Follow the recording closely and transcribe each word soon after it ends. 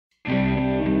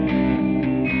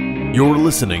You're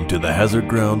listening to the Hazard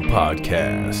Ground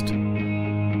Podcast,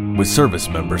 with service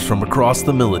members from across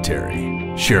the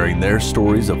military sharing their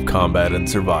stories of combat and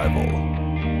survival.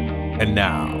 And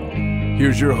now,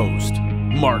 here's your host,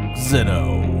 Mark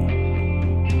Zeno.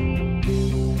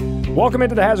 Welcome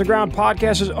into the Hazard Ground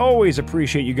Podcast. As always,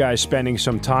 appreciate you guys spending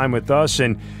some time with us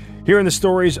and hearing the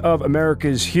stories of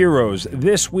America's heroes.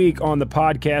 This week on the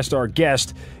podcast, our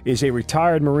guest is a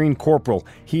retired Marine corporal.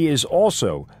 He is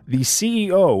also the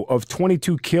CEO of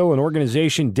 22 Kill, an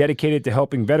organization dedicated to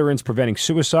helping veterans preventing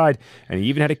suicide, and he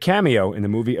even had a cameo in the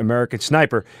movie American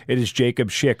Sniper. It is Jacob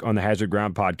Schick on the Hazard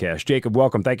Ground Podcast. Jacob,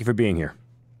 welcome. Thank you for being here.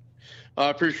 I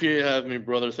appreciate you having me,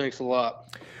 brother. Thanks a lot.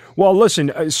 Well,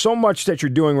 listen, so much that you're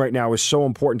doing right now is so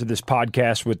important to this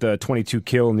podcast with 22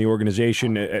 Kill and the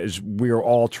organization, as we are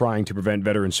all trying to prevent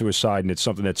veteran suicide, and it's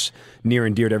something that's near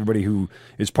and dear to everybody who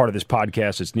is part of this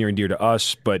podcast. It's near and dear to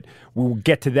us, but we'll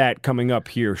get to that coming up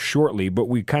here shortly. But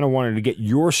we kind of wanted to get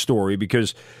your story,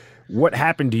 because what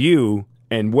happened to you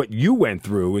and what you went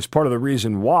through is part of the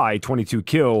reason why 22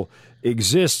 Kill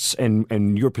exists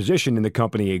and your position in the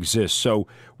company exists. So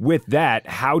with that,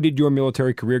 how did your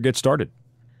military career get started?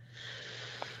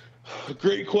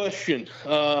 Great question.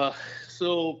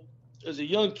 So as a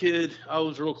young kid, I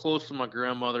was real close to my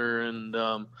grandmother, and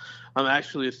I'm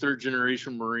actually a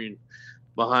third-generation Marine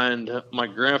behind my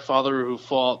grandfather, who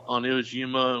fought on Iwo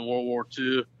Jima in World War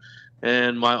II,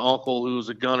 and my uncle, who was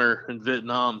a gunner in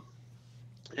Vietnam.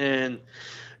 And,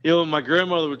 you know, when my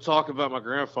grandmother would talk about my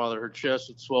grandfather, her chest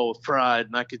would swell with pride,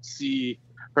 and I could see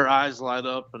her eyes light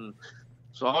up. And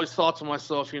so I always thought to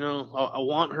myself, you know, I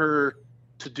want her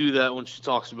to do that when she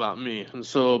talks about me. And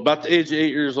so about the age of 8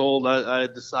 years old, I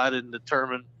had decided and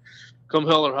determined, come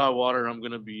hell or high water, I'm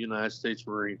going to be a United States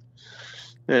Marine.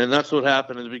 And that's what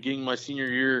happened. At the beginning of my senior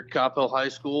year at Coppell High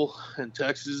School in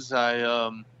Texas,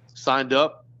 I signed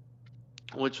up,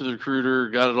 went to the recruiter,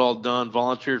 got it all done,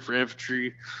 volunteered for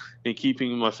infantry in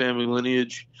keeping my family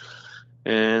lineage.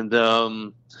 And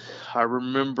I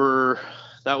remember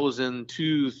that was in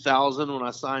 2000 when I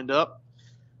signed up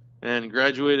and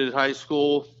graduated high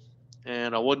school,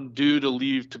 and I wasn't due to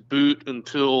leave to boot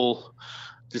until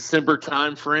December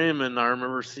time frame. And I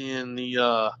remember seeing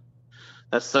the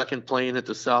that second plane hit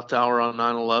the South Tower on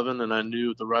 9/11, and I knew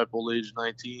at the ripe old age of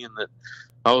 19 that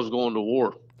I was going to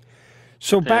war.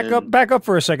 So back up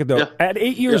for a second, though. Yeah. At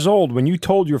 8 years old, when you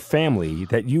told your family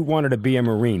that you wanted to be a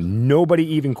Marine,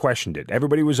 nobody even questioned it.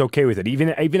 Everybody was okay with it. Even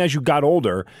as you got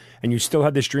older and you still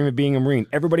had this dream of being a Marine,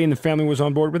 everybody in the family was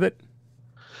on board with it?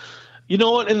 You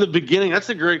know what? In the beginning, that's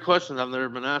a great question I've never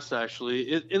been asked,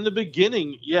 actually. In the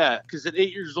beginning, yeah, because at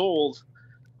 8 years old,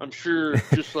 I'm sure,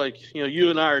 just like, you know, you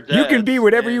and I are dads. You can be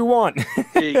whatever you want.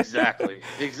 Exactly.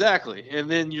 And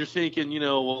then you're thinking, you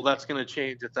know, well, that's going to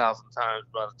change 1,000 times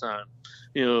by the time,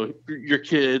 you know, your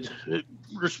kid,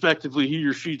 respectively, he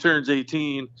or she turns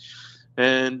 18.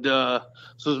 And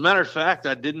so as a matter of fact,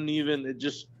 I didn't even,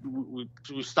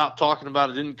 we stopped talking about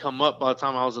it. It didn't come up by the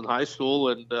time I was in high school,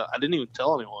 and I didn't even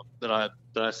tell anyone that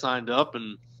I signed up,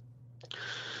 and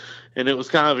it was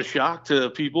kind of a shock to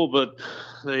people, but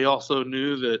they also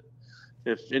knew that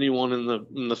if anyone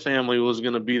in the family was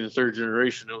going to be the third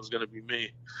generation, it was going to be me.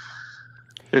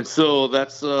 And so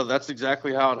that's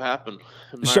exactly how it happened.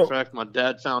 As a matter of fact, my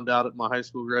dad found out at my high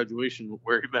school graduation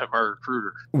where he met my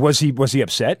recruiter. Was he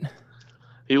upset?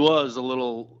 He was a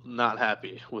little not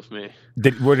happy with me.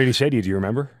 What did he say to you? Do you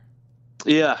remember?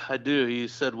 Yeah, I do. He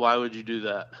said, "Why would you do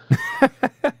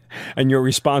that?" And your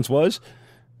response was?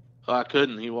 I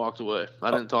couldn't. He walked away.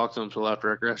 I didn't talk to him until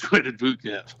after I graduated boot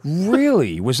camp.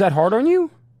 Really? Was that hard on you?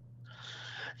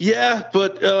 Yeah,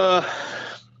 but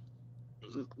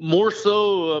more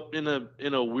so in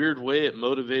a weird way, it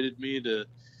motivated me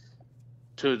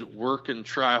to work and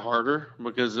try harder,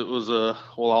 because it was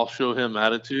I'll show him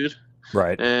attitude.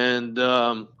 Right. And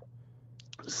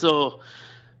so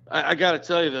I got to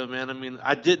tell you, though, man, I mean,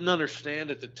 I didn't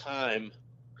understand at the time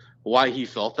why he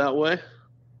felt that way.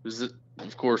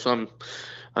 Of course, I'm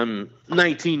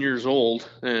 19 years old,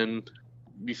 and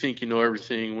you think you know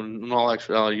everything when in all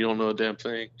actuality you don't know a damn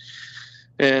thing.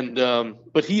 And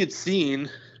but he had seen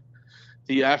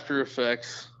the after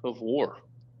effects of war,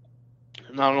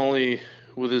 not only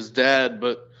with his dad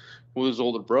but with his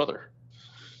older brother.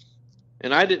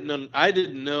 And I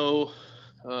didn't know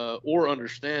or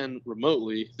understand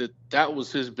remotely that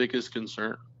was his biggest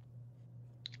concern.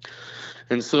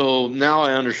 And so now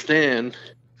I understand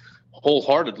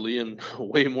wholeheartedly, in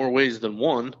way more ways than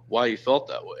one, why he felt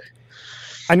that way.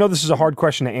 I know this is a hard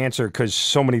question to answer because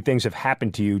so many things have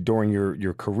happened to you during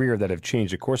your career that have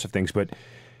changed the course of things. But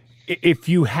if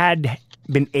you had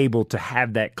been able to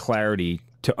have that clarity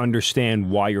to understand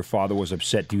why your father was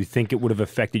upset? Do you think it would have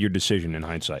affected your decision in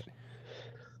hindsight?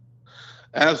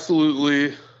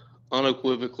 Absolutely,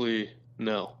 unequivocally,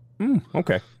 no.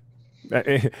 Okay.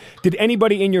 Did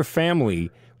anybody in your family,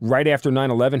 right after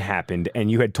 9/11 happened, and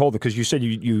you had told them, because you said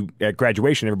you at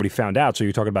graduation, everybody found out, so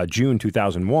you're talking about June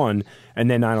 2001,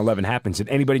 and then 9/11 happens. Did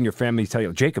anybody in your family tell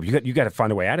you, Jacob, you got to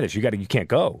find a way out of this. You can't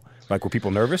go? Like, were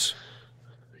people nervous?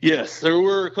 Yes, there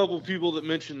were a couple of people that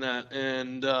mentioned that,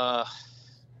 and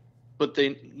but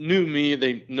they knew me,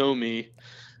 they know me,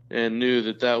 and knew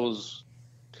that was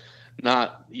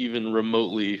not even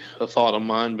remotely a thought of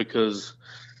mine, because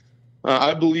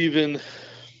I believe in,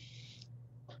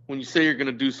 when you say you're going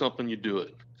to do something, you do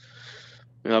it.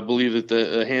 And I believe that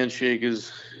a handshake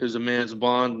is a man's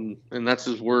bond, and that's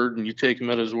his word, and you take him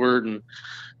at his word, and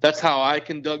that's how I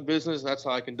conduct business. That's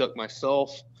how I conduct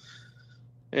myself.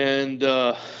 And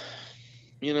I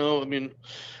mean,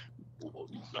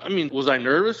 was I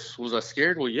nervous? Was I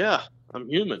scared? Well, yeah, I'm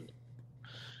human.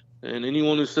 And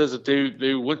anyone who says that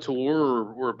they went to war or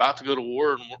were about to go to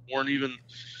war and weren't even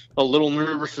a little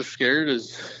nervous or scared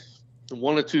is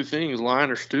one of two things: lying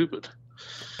or stupid.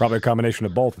 Probably a combination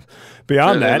of both.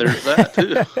 Beyond that, there's that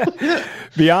too.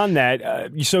 Beyond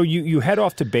that, so you head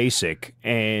off to basic,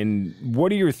 and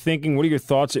what are your thinking? What are your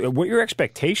thoughts? What are your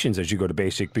expectations as you go to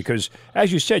basic? Because,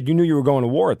 as you said, you knew you were going to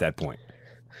war at that point.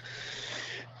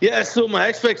 Yeah, so my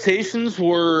expectations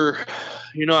were,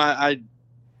 I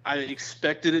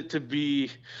expected it to be,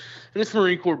 and it's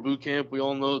Marine Corps boot camp. We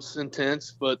all know it's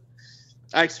intense, but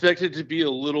I expected it to be a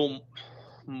little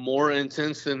more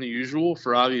intense than the usual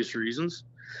for obvious reasons.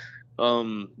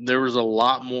 There was a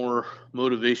lot more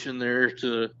motivation there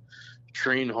to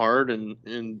train hard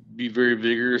and be very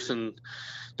vigorous in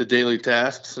the daily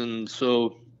tasks. And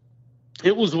so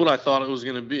it was what I thought it was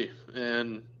going to be.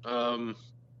 And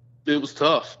it was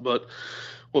tough, but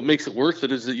what makes it worth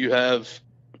it is that you have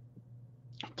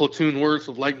platoon worth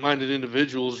of like-minded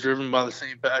individuals driven by the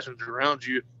same passions around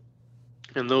you,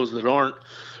 and those that aren't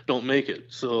don't make it.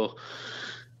 So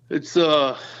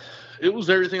it was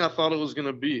everything I thought it was going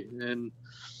to be. And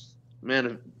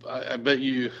man, I bet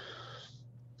you,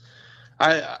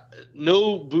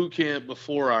 no boot camp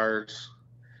before ours,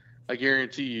 I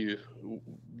guarantee you,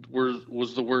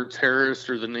 was the word terrorist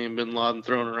or the name Bin Laden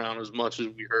thrown around as much as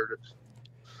we heard it.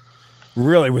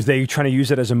 Really? Was they trying to use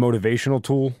it as a motivational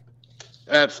tool?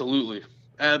 Absolutely.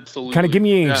 Kind of give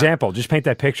me an example. Just paint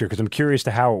that picture, because I'm curious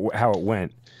to how it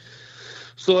went.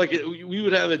 So, like, we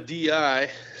would have a DI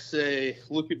say,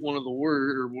 look at one of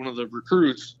the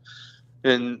recruits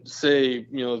and say,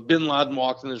 if Bin Laden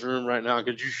walked in this room right now,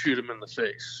 could you shoot him in the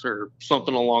face or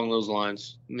something along those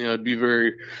lines? It'd be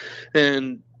very,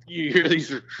 and you hear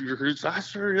these recruits,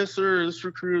 sir, yes, sir, this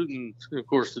recruit. And of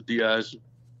course the DIs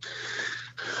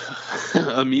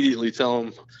immediately tell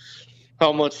him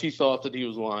how much he thought that he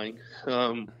was lying,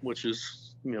 which is,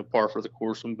 par for the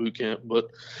course in boot camp. But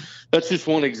that's just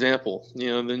one example.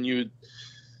 Then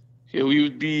we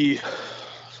would be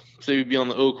on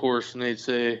the O course, and they'd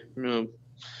say,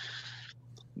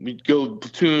 we'd go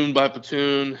platoon by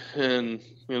platoon, and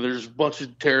there's a bunch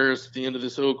of terrorists at the end of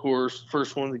this O course.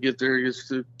 First one to get there gets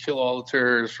to kill all the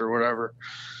terrorists or whatever.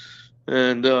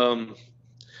 And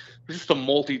there's just a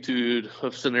multitude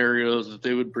of scenarios that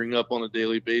they would bring up on a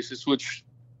daily basis, which,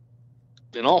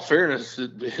 in all fairness,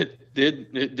 it did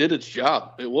its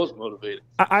job. It was motivating.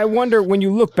 I wonder, when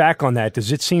you look back on that,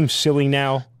 does it seem silly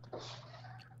now?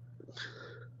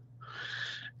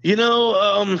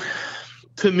 To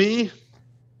me,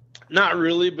 not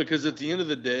really, because at the end of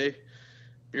the day,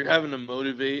 you're having to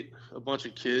motivate a bunch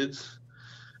of kids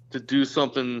to do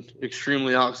something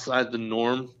extremely outside the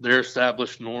norm, their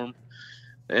established norm.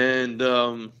 And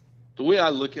the way I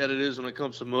look at it is, when it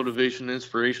comes to motivation,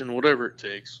 inspiration, whatever it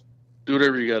takes, do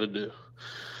whatever you got to do.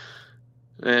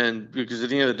 And because at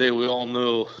the end of the day, we all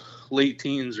know late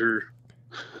teens are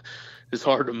as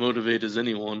hard to motivate as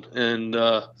anyone. And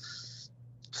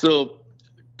so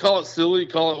call it silly,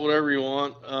 call it whatever you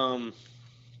want.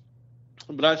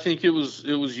 But I think it was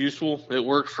useful. It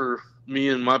worked for me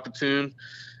and my platoon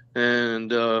and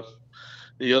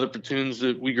the other platoons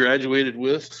that we graduated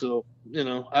with. So,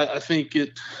 I think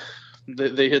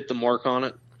they hit the mark on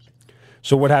it.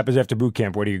 So what happens after boot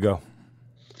camp? Where do you go?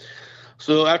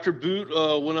 So after boot,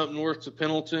 went up north to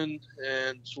Pendleton,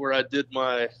 and it's where I did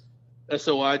my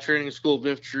SOI training, School of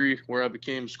Infantry, where I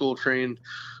became school trained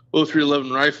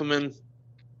 0311 rifleman.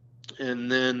 And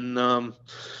then,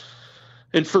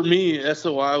 and for me,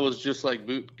 SOI was just like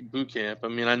boot camp. I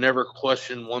mean, I never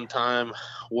questioned one time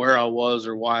where I was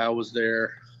or why I was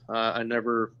there. I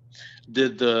never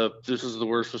did this is the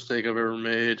worst mistake I've ever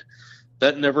made.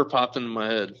 That never popped into my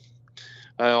head.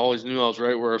 I always knew I was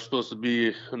right where I was supposed to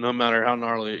be, no matter how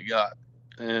gnarly it got.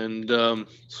 And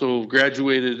so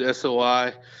graduated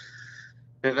SOI,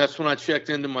 and that's when I checked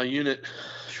into my unit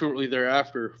shortly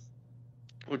thereafter,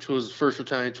 which was 1st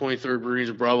Battalion, 23rd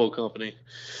Marines Bravo Company.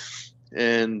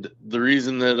 And the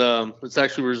reason that it's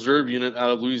actually a reserve unit out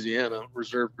of Louisiana,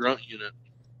 reserve grunt unit.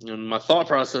 And my thought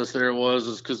process there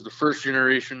is because the first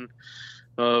generation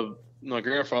of my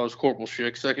grandfather was Corporal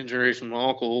Schick, second generation my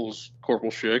uncle was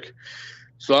Corporal Schick.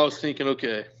 So I was thinking,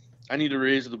 okay, I need to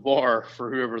raise the bar for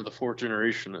whoever the fourth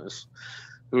generation is.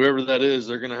 Whoever that is,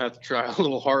 they're going to have to try a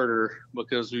little harder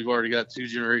because we've already got 2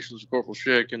 generations of Corporal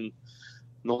Schick. And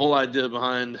the whole idea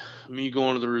behind me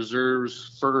going to the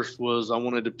reserves first was I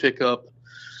wanted to pick up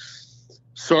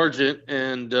sergeant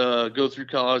and go through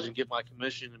college and get my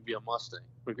commission and be a Mustang,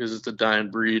 because it's a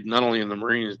dying breed, not only in the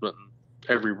Marines, but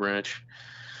in every branch.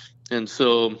 And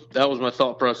so that was my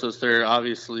thought process there.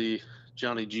 Obviously,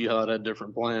 Johnny Jihad had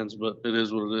different plans, but it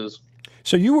is what it is.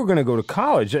 So you were going to go to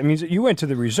college. I mean, you went to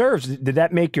the reserves. Did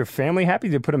that make your family happy?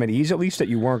 Did it put them at ease, at least, that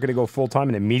you weren't going to go full-time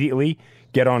and immediately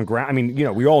get on ground? I mean,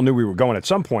 we all knew we were going at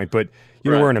some point, but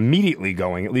you weren't immediately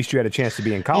going. At least you had a chance to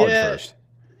be in college first.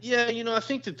 Yeah, I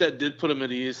think that did put them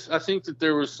at ease. I think that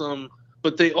there was some,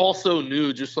 but they also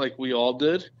knew, just like we all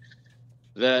did,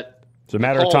 that it's a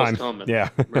matter of time. Yeah.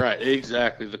 Right,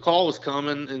 exactly. The call was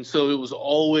coming, and so it was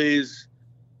always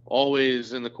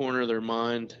in the corner of their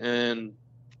mind. And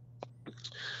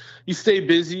you stay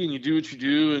busy and you do what you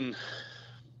do,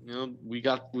 and we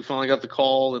finally got the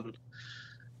call in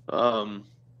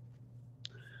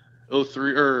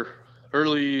 03 or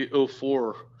early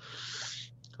 04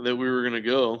 that we were going to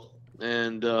go.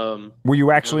 And were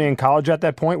you actually in college at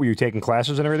that point? Were you taking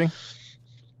classes and everything?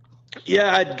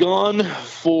 Yeah, I'd gone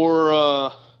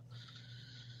for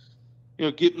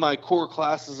get my core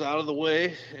classes out of the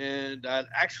way, and I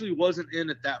actually wasn't in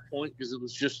at that point because it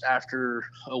was just after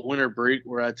a winter break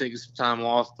where I'd taken some time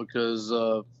off because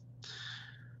a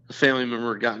family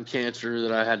member had gotten cancer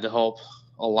that I had to help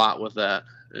a lot with that.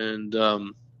 And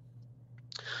so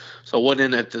I wasn't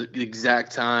in at the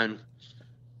exact time.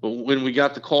 But when we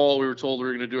got the call, we were told we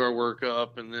were going to do our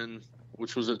workup, and then,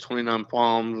 which was at 29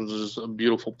 Palms, which is a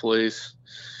beautiful place.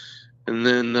 And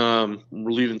then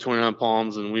we're leaving 29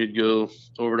 Palms, and we'd go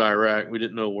over to Iraq. We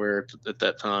didn't know where at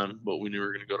that time, but we knew we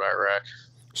were going to go to Iraq.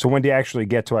 So when do you actually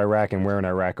get to Iraq, and where in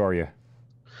Iraq are you?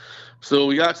 So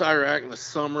we got to Iraq in the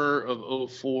summer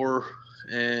of 04,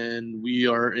 and we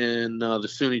are in the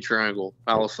Sunni Triangle.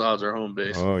 Al-Assad's our home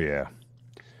base. Oh, yeah.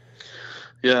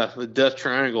 Yeah, the Death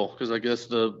Triangle, because I guess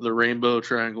the Rainbow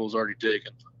Triangle is already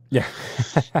taken. Yeah.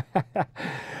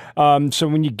 So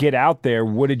when you get out there,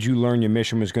 what did you learn your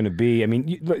mission was going to be? I mean,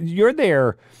 you're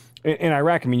there in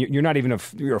Iraq. I mean, you're not even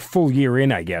you're a full year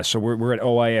in, I guess. So we're at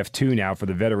OIF 2 now for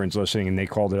the veterans listening, and they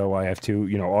called it OIF 2.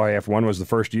 OIF 1 was the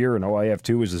first year, and OIF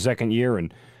 2 was the second year,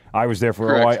 and I was there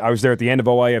for I was there at the end of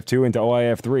OIF 2 into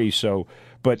OIF 3. So,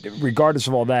 but regardless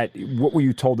of all that, what were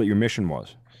you told that your mission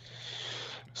was?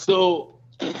 So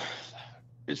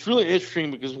it's really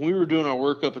interesting because we were doing our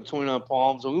workup at 29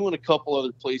 Palms, and we went a couple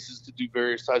other places to do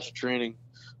various types of training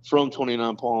from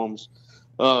 29 Palms.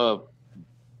 But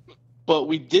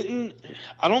we didn't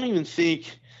 – I don't even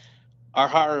think our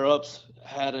higher-ups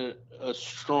had a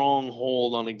strong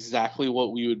hold on exactly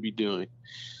what we would be doing.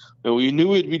 We knew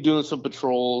we'd be doing some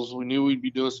patrols. We knew we'd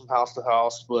be doing some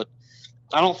house-to-house, but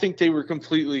I don't think they were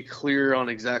completely clear on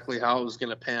exactly how it was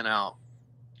going to pan out.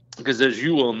 Because as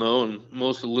you well know, and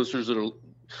most of the listeners that are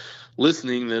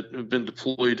listening that have been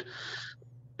deployed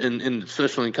in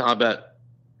especially in combat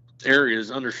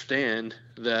areas understand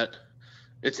that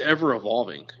it's ever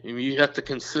evolving. I mean, you have to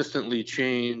consistently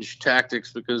change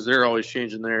tactics because they're always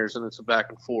changing theirs, and it's a back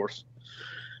and forth.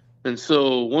 And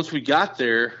so once we got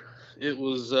there, it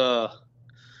was,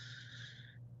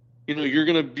 you're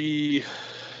going to be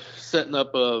setting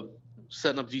up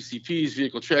VCPs,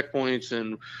 vehicle checkpoints,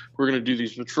 and we're going to do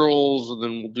these patrols, and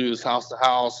then we'll do this house to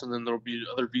house, and then there'll be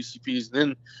other VCPs. And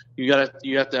then you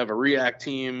have to have a react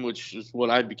team, which is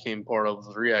what I became part of,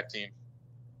 the react team.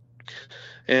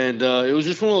 And it was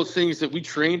just one of those things that we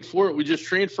trained for. We just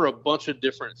trained for a bunch of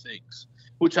different things,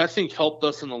 which I think helped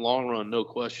us in the long run, no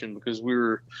question, because we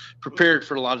were prepared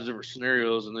for a lot of different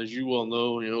scenarios. And as you well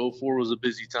know, 04 was a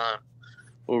busy time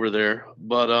over there,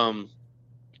 but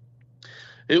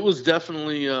it was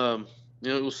definitely,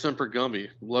 it was Semper Gumby.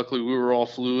 Luckily, we were all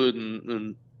fluid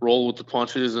and roll with the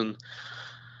punches and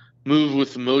move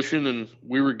with the motion, and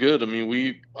we were good. I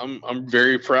mean, I'm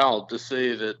very proud to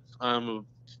say that I'm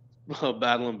a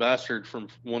battling bastard from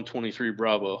 123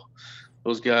 Bravo.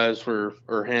 Those guys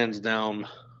are hands down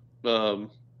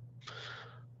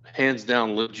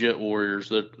legit warriors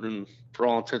that for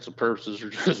all intents and purposes,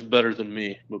 are just better than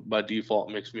me. But by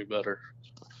default, it makes me better.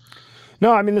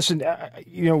 No, I mean, listen,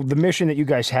 the mission that you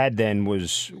guys had then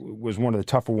was one of the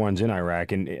tougher ones in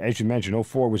Iraq. And as you mentioned,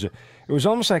 04 it was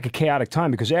almost like a chaotic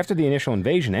time, because after the initial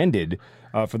invasion ended,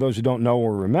 for those who don't know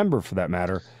or remember for that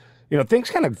matter, things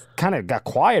kind of got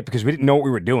quiet because we didn't know what we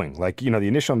were doing. Like, the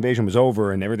initial invasion was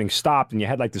over and everything stopped, and you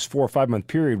had like this 4 or 5 month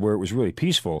period where it was really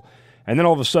peaceful. And then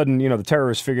all of a sudden, the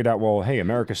terrorists figured out, well, hey,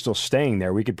 America's still staying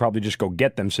there. We could probably just go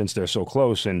get them since they're so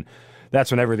close. And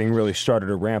that's when everything really started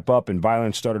to ramp up and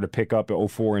violence started to pick up at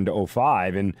 04 into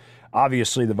 05. And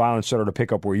obviously the violence started to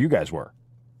pick up where you guys were.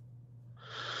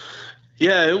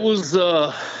 Yeah, it was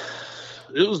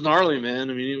gnarly,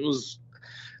 man. I mean, it was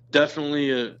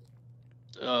definitely a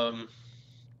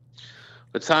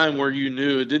time where you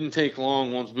knew it didn't take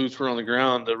long once boots were on the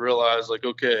ground to realize, like,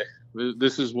 okay,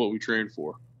 this is what we trained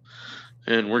for.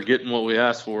 And we're getting what we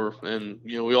asked for. And,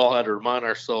 we all had to remind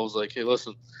ourselves, like, hey,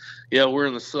 listen, yeah, we're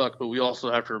in the suck, but we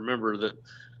also have to remember that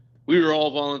we were all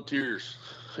volunteers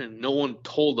and no one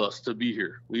told us to be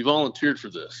here. We volunteered for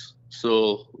this.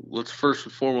 So let's first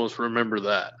and foremost remember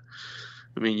that.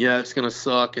 I mean, yeah, it's going to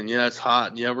suck, and yeah, it's hot,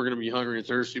 and yeah, we're going to be hungry and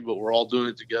thirsty, but we're all doing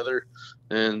it together.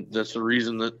 And that's the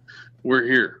reason that we're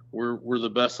here. We're the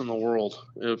best in the world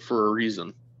for a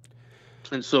reason.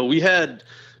 And so we had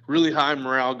really high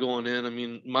morale going in. I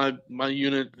mean, my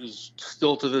unit is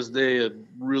still to this day a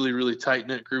really, really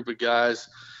tight-knit group of guys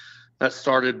that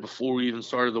started before we even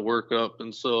started the workup.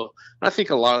 And so I think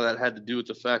a lot of that had to do with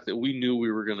the fact that we knew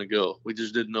we were going to go. We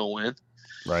just didn't know when.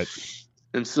 Right.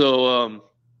 And so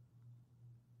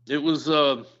it was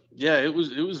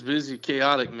busy,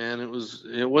 chaotic, man. It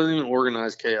wasn't even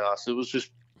organized chaos.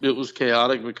 It was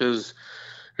chaotic because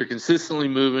you're consistently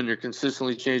moving, you're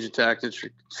consistently changing tactics,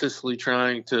 you're consistently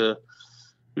trying to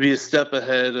be a step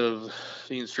ahead of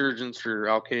the insurgents or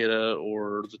Al-Qaeda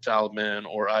or the Taliban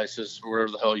or ISIS or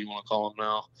whatever the hell you want to call them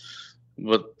now.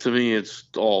 But to me, it's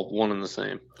all one and the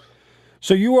same.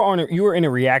 So you were in a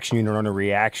reaction unit on a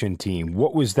reaction team.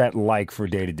 What was that like for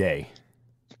day to day?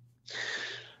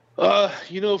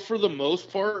 For the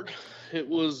most part, it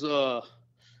was a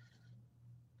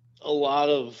lot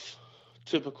of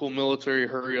typical military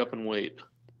hurry up and wait.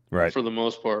 Right. For the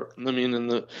most part. I mean,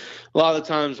 a lot of the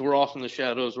times we're off in the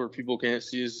shadows where people can't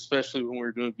see us, especially when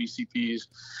we're doing BCPs,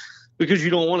 because you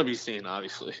don't want to be seen,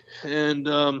 obviously. And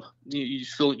you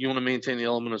want to maintain the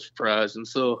element of surprise. And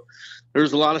so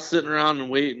there's a lot of sitting around and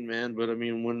waiting, man. But I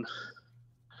mean,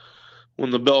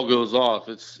 when the bell goes off,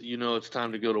 it's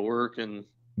time to go to work. And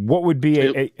what would be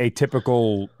a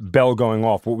typical bell going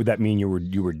off? What would that mean you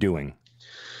were doing?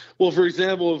 Well, for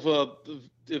example,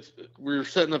 if we're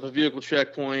setting up a vehicle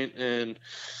checkpoint, and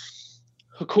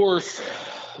of course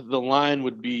the line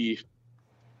would be,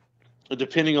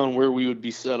 depending on where we would be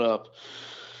set up,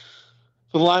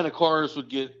 the line of cars would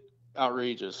get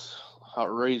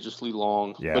outrageously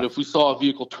long. Yeah. But if we saw a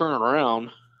vehicle turn around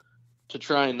to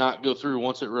try and not go through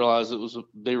once they realized it was a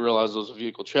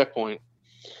vehicle checkpoint,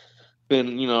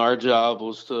 then our job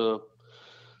was to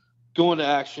go into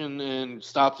action and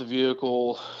stop the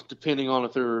vehicle, depending on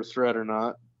if they're a threat or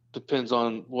not. Depends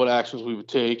on what actions we would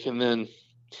take. And then,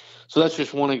 so that's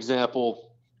just one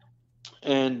example.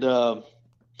 And,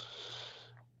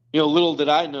 little did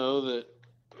I know that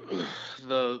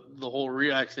the whole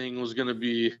React thing was going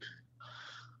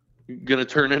to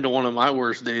turn into one of my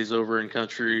worst days over in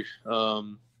country.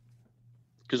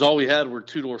 Because all we had were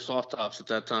 2-door soft tops at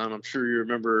that time. I'm sure you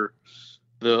remember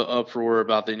the uproar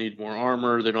about they need more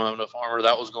armor. They don't have enough armor.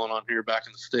 That was going on here back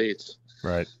in the States.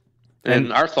 Right.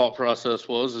 And our thought process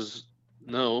is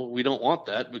no, we don't want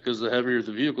that, because the heavier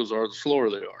the vehicles are, the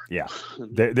slower they are. Yeah.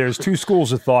 There's two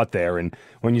schools of thought there. And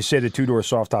when you say the 2-door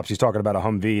soft tops, he's talking about a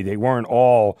Humvee. They weren't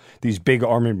all these big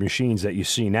armored machines that you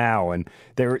see now. And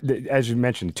as you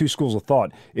mentioned, 2 schools of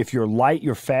thought. If you're light,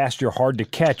 you're fast, you're hard to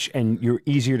catch, and you're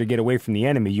easier to get away from the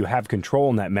enemy, you have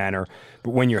control in that manner.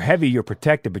 But when you're heavy, you're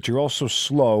protected, but you're also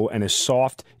slow and a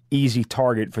soft, easy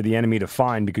target for the enemy to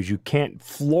find, because you can't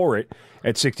floor it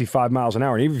at 65 miles an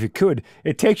hour. And even if you could,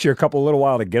 it takes you a little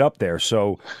while to get up there.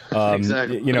 So,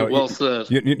 exactly. Well said.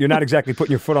 You're not exactly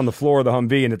putting your foot on the floor of the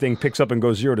Humvee and the thing picks up and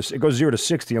goes 0 to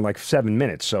 60 in like 7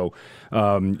 minutes. So,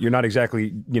 you're not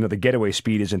exactly, the getaway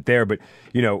speed isn't there. But,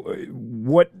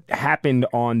 what happened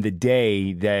on the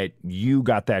day that you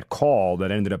got that call that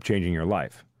ended up changing your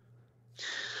life?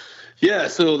 Yeah,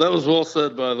 so that was well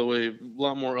said, by the way. A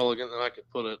lot more elegant than I could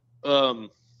put it.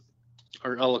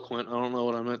 Or eloquent. I don't know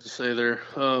what I meant to say there.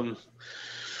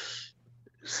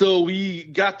 So we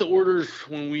got the orders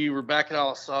when we were back at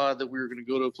Al-Assad that we were going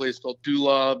to go to a place called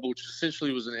Dulab, which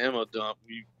essentially was an ammo dump.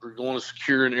 We were going to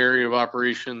secure an area of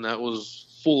operation that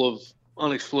was full of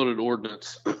unexploded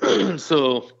ordnance.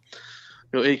 So,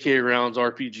 AK rounds,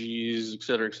 RPGs, et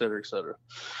cetera, et cetera, et cetera.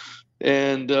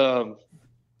 And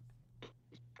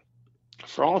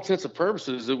for all intents and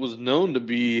purposes, it was known to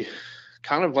be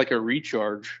kind of like a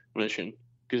recharge mission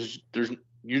because there's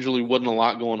usually wasn't a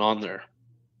lot going on there.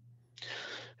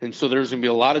 And so there's going to be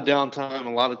a lot of downtime, a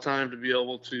lot of time to be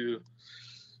able to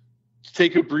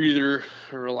take a breather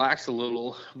or relax a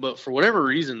little. But for whatever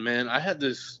reason, man, I had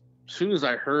this, as soon as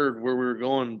I heard where we were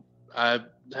going, I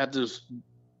had this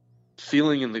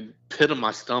feeling in the pit of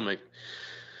my stomach.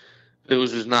 It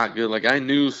was just not good. Like I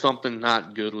knew something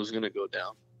not good was going to go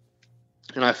down.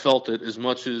 And I felt it as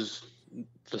much as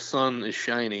the sun is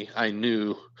shiny. I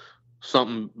knew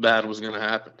something bad was going to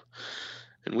happen.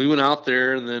 And we went out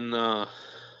there, and then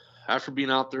after being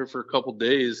out there for a couple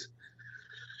days,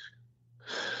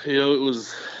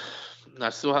 I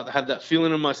still had that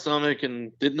feeling in my stomach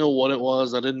and didn't know what it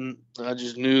was. I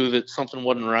just knew that something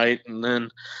wasn't right. And then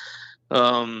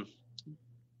the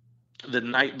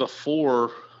night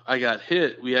before I got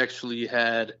hit, we actually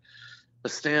had a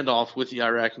standoff with the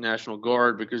Iraqi National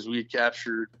Guard because we had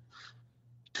captured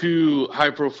 2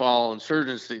 high-profile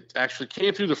insurgents that actually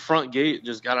came through the front gate and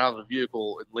just got out of the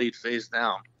vehicle and laid face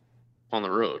down on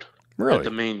the road. Really? At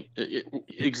the main,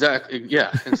 exactly,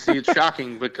 yeah. And see, it's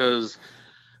shocking because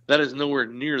that is nowhere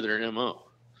near their MO.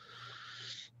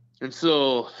 And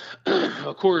so,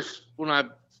 of course, when I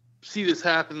see this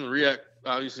happen, the REAC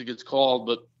obviously gets called,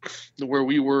 but where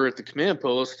we were at the command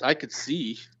post, I could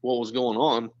see what was going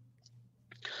on.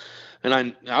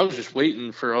 And I was just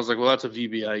waiting I was like, well, that's a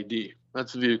VBIED.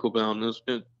 That's a vehicle bound. This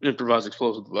improvised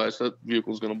explosive device. That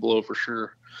vehicle's going to blow for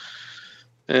sure.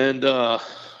 And,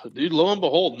 dude, lo and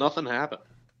behold, nothing happened.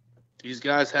 These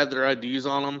guys had their IDs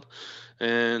on them,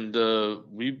 and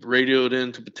we radioed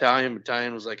into battalion.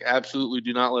 Battalion was like, absolutely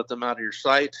do not let them out of your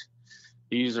sight.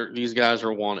 These guys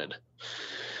are wanted.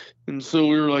 And so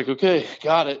we were like, okay,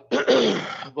 got it.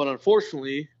 But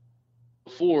unfortunately,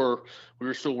 before, we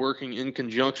were still working in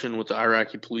conjunction with the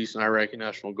Iraqi police and Iraqi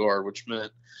National Guard, which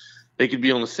meant they could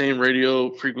be on the same radio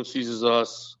frequencies as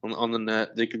us on the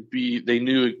net. They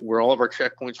knew where all of our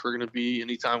checkpoints were going to be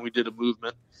anytime we did a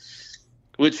movement,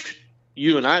 which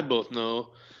you and I both know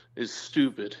is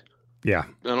stupid. Yeah.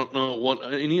 I don't know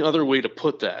any other way to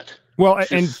put that. Well,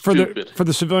 and for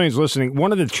the civilians listening,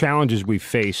 one of the challenges we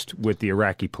faced with the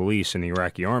Iraqi police and the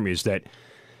Iraqi army is that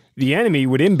the enemy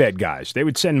would embed guys. They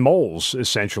would send moles,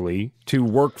 essentially, to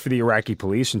work for the Iraqi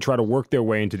police and try to work their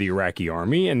way into the Iraqi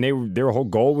army, and their whole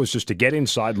goal was just to get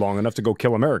inside long enough to go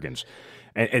kill Americans,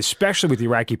 and especially with the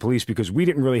Iraqi police because we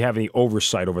didn't really have any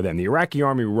oversight over them. The Iraqi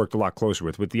army we worked a lot closer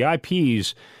with. With the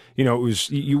IPs, it was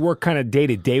you work kind of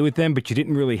day-to-day with them, but you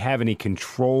didn't really have any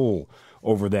control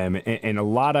over them, and a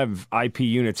lot of IP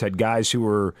units had guys who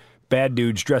were bad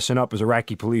dudes dressing up as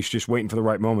Iraqi police just waiting for the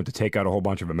right moment to take out a whole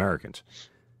bunch of Americans.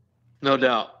 No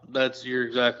doubt. You're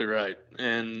exactly right.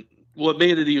 And what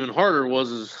made it even harder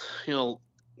was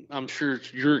I'm sure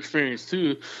it's your experience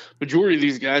too, majority of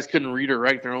these guys couldn't read or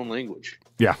write their own language.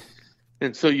 Yeah.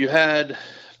 And so you had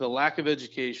the lack of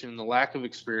education, the lack of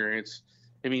experience.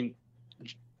 I mean,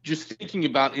 just thinking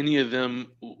about any of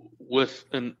them with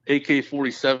an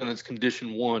AK-47 that's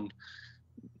condition 1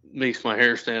 makes my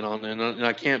hair stand on end. And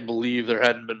I can't believe there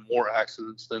hadn't been more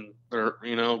accidents than there,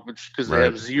 because they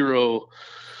have zero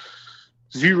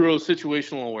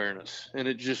situational awareness, and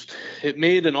it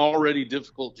made an already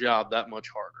difficult job that much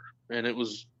harder.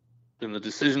 And the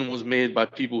decision was made by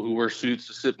people who wear suits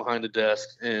to sit behind a desk,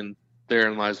 and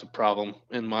therein lies the problem,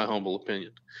 in my humble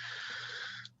opinion.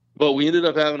 But we ended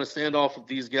up having a standoff with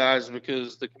these guys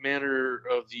because the commander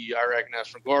of the Iraqi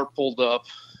National Guard pulled up,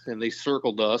 and they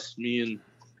circled us, me and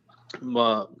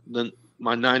my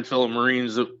 9 fellow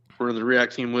Marines that were in the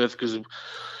REAC team with, because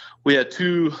we had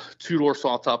two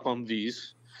door-saw top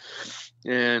Humvees,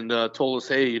 and told us,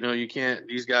 hey, you can't.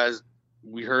 These guys,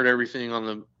 we heard everything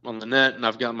on the net, and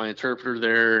I've got my interpreter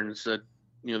there, and said,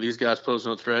 these guys pose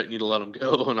no threat. You need to let them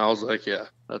go. And I was like, yeah,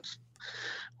 that's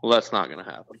not going to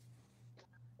happen.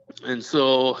 And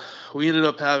so we ended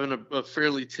up having a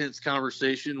fairly tense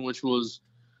conversation, which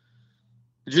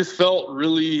just felt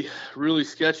really, really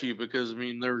sketchy because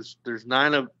there's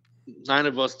 9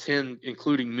 of us, 10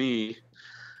 including me.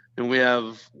 And we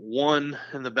have one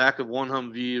in the back of one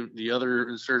Humvee, the other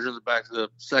insurgent in the back of the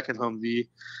second Humvee,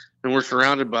 and we're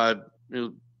surrounded by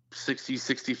 60,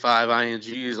 65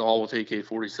 INGs, all with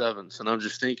AK-47s. And I'm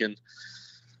just thinking,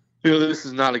 this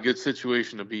is not a good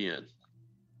situation to be in.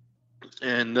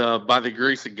 And by the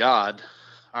grace of God,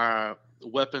 our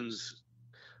weapons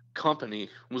company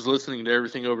was listening to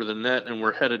everything over the net, and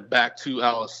we're headed back to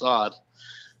Al-Assad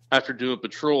after doing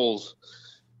patrols.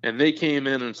 And they came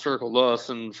in and circled us.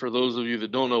 And for those of you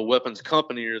that don't know, Weapons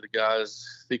Company are the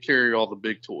guys, they carry all the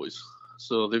big toys.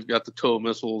 So they've got the TOW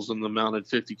missiles and the mounted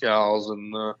 50 cals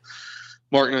and the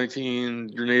Mark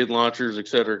 19 grenade launchers, et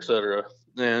cetera, et cetera.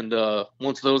 And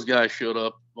once those guys showed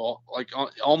up,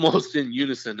 almost in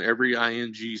unison, every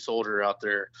ING soldier out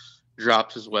there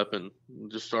dropped his weapon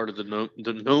and just started the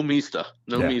no mista.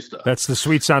 That's the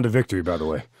sweet sound of victory, by the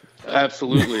way.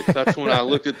 Absolutely. That's when I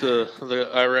looked at the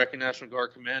Iraqi National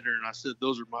Guard commander and I said,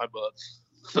 those are my buds.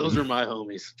 Those are my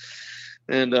homies.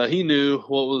 And he knew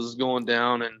what was going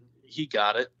down and he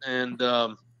got it. And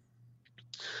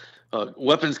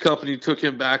Weapons Company took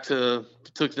them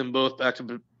both back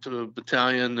to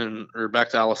battalion or back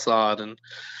to Al Assad. And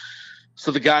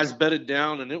so the guys bedded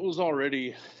down and it was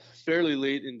already fairly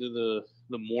late into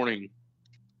the morning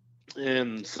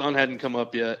and sun hadn't come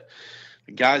up yet.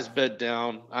 The guys bed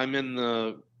down. I'm in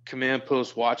the command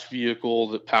post watch vehicle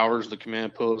that powers the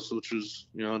command post, which was,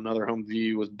 another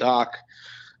Humvee with Doc,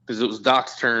 because it was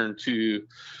Doc's turn to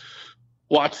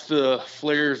watch the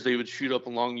flares they would shoot up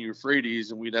along the Euphrates,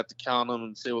 and we'd have to count them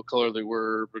and say what color they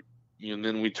were. But, and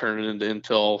then we turn it into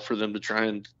intel for them to try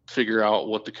and figure out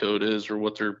what the code is or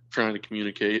what they're trying to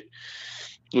communicate,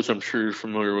 which I'm sure you're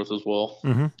familiar with as well.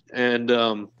 Mm-hmm.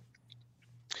 And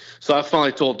so I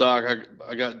finally told Doc,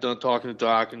 I got done talking to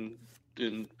Doc and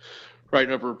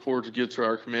writing up a report to give to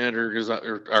our commander,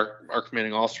 our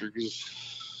commanding officer,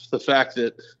 because the fact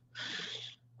that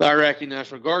the Iraqi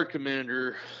National Guard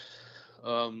commander,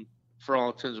 for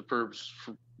all intents and purposes,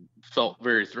 felt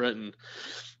very threatened.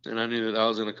 And I knew that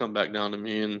was going to come back down to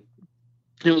me. And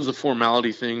it was a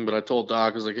formality thing, but I told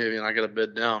Doc, I was like, hey, man, I got to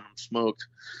bed down. I'm smoked.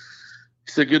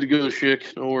 He said, good to go,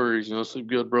 Schick. No worries. Sleep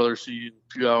good, brother. See you in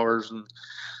a few hours. And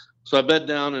so I bed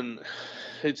down, and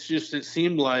it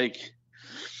seemed like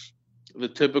the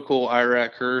typical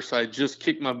Iraq curse. I just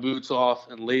kicked my boots off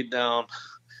and laid down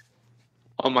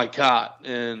on my cot.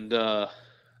 And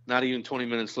not even 20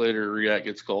 minutes later, REACT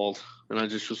gets called. And I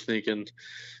just was thinking,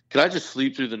 could I just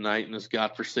sleep through the night in this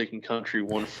godforsaken country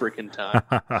one freaking time?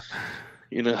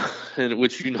 And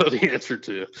which the answer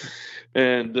to.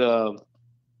 And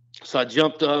so I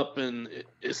jumped up, and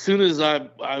as soon as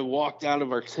I walked out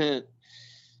of our tent,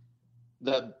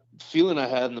 that feeling I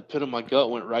had in the pit of my gut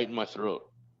went right in my throat.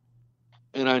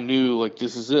 And I knew,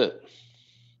 this is it.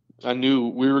 I knew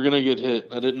we were going to get hit.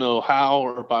 I didn't know how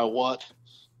or by what,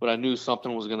 but I knew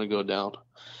something was going to go down.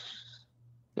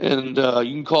 And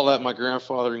you can call that my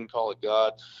grandfather. You can call it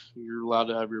God. You're allowed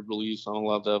to have your beliefs. I'm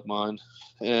allowed to have mine.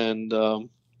 And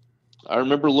I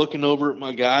remember looking over at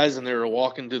my guys, and they were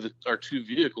walking to our two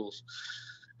vehicles.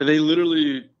 And they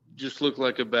literally just looked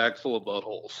like a bag full of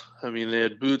buttholes. I mean, they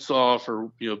had boots off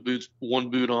or, boots, one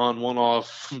boot on, one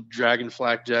off, dragging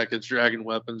flak jackets, dragging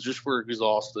weapons, just were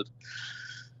exhausted.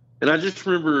 And I just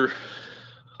remember,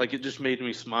 it just made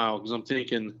me smile because I'm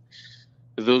thinking,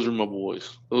 those are my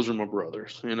boys. Those are my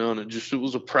brothers, and it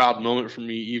was a proud moment for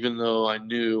me, even though I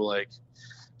knew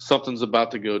something's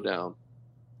about to go down.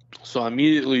 So I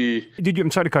immediately.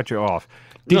 I'm sorry to cut you off.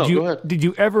 Go ahead. Did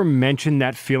you ever mention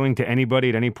that feeling to anybody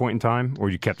at any point in time, or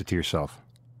you kept it to yourself?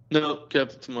 No,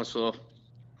 kept it to myself.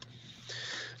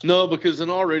 No, because an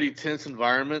already tense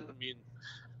environment,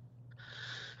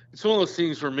 it's one of those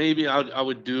things where maybe I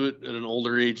would do it at an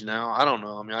older age now. I don't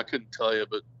know. I couldn't tell you,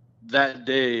 but that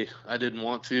day I didn't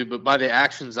want to, but by the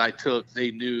actions I took,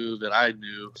 they knew that I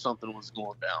knew something was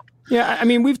going down. Yeah,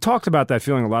 we've talked about that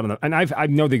feeling a lot, and I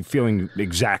know the feeling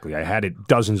exactly. I had it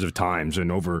dozens of times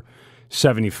and over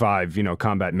 75,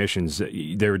 combat missions.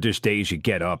 There are just days you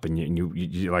get up and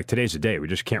you like, today's the day. We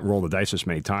just can't roll the dice this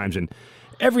many times. And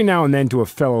every now and then to a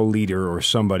fellow leader or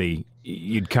somebody,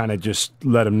 you'd kind of just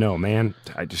let them know, man,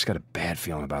 I just got a bad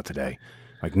feeling about today.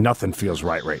 Nothing feels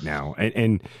right now.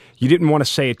 And you didn't want to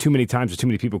say it too many times to too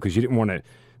many people because you didn't want to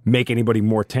make anybody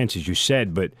more tense, as you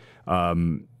said. But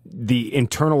the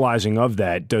internalizing of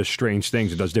that does strange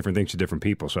things. It does different things to different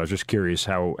people. So I was just curious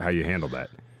how you handle that.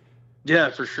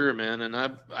 Yeah, for sure, man. And I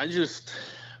just,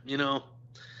 I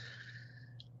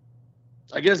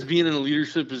guess being in a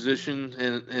leadership position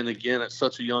and again, at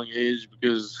such a young age,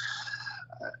 because,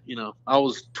 I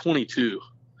was 22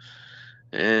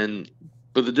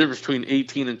 but the difference between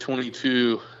 18 and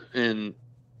 22 in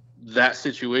that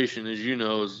situation, as you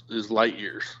know, is light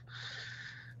years.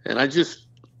 And I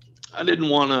didn't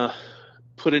want to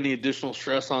put any additional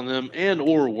stress on them and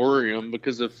or worry them,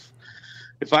 because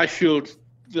if I showed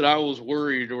that I was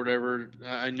worried or whatever,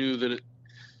 I knew that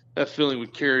that feeling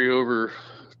would carry over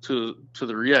to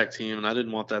the REACT team, and I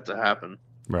didn't want that to happen.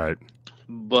 Right.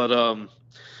 But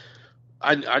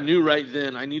I knew right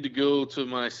then I need to go to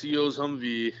my CO's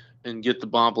Humvee and get the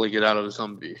bomb blanket out of his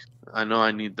Humvee. I know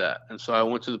I need that. And so I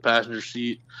went to the passenger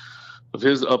seat of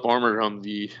his up armored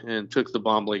Humvee and took the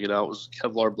bomb blanket out. It was a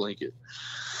Kevlar blanket.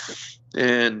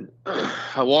 And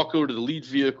I walk over to the lead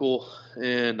vehicle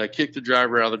and I kick the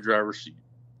driver out of the driver's seat,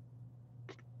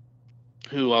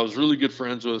 who I was really good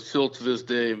friends with, still to this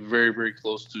day, very, very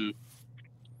close to.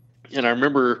 And I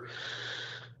remember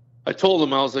I told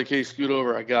him, I was like, hey, scoot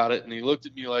over, I got it. And he looked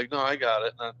at me like, no, I got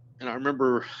it. And I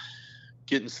remember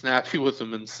getting snappy with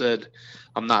him and said,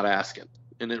 I'm not asking.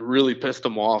 And it really pissed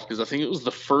him off because I think it was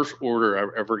the first order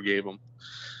I ever gave him.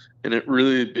 And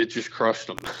it just crushed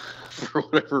him for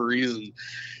whatever reason.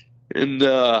 And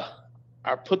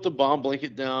I put the bomb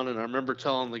blanket down, and I remember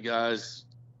telling the guys,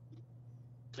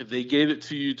 if they gave it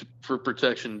to you for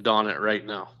protection, don it right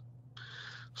now.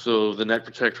 So the neck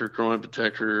protector, groin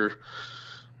protector,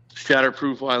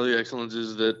 shatterproof Wiley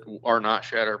Excellences that are not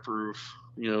shatterproof,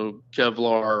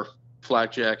 Kevlar,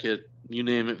 flak jacket, you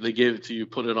name it, they gave it to you,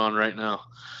 put it on right now.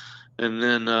 And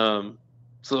then,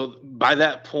 so by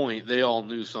that point, they all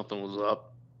knew something was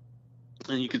up,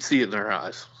 and you could see it in their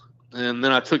eyes. And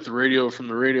then I took the radio from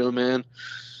the radio man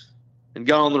and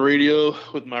got on the radio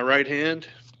with my right hand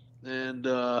and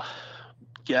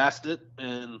gassed it.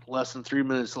 And less than 3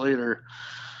 minutes later,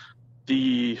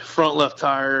 the front left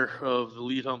tire of the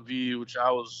lead Humvee, which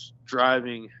I was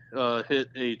driving, hit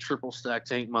a triple stack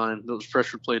tank mine that was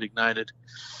pressure plate ignited,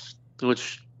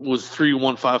 which was 3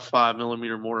 155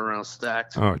 millimeter mortar rounds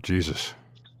stacked. Oh, Jesus.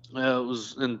 It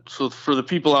was, and so for the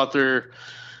people out there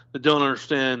that don't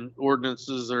understand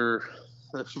ordnances, or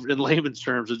in layman's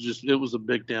terms, it was a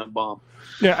big damn bomb.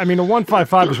 Yeah, I mean, a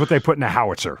 155 is what they put in a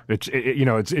howitzer.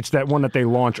 It's that one that they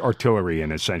launch artillery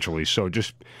in, essentially. So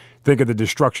just think of the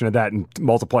destruction of that and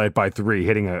multiply it by 3,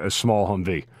 hitting a small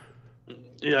Humvee.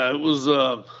 Yeah, it was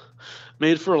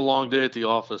made for a long day at the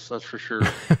office, that's for sure.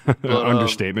 But,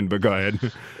 understatement, but go ahead.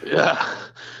 Yeah,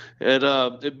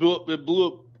 it blew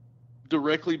up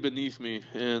directly beneath me,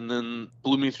 and then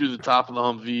blew me through the top of the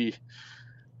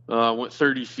Humvee. Went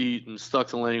 30 feet and stuck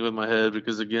the landing with my head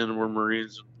because, again, we're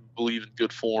Marines and believe in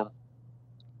good form.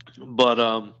 But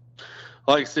I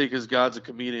like to say, because God's a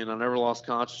comedian, I never lost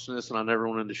consciousness and I never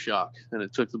went into shock. And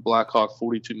it took the Black Hawk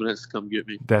 42 minutes to come get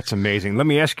me. That's amazing. Let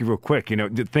me ask you real quick,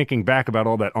 thinking back about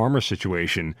all that armor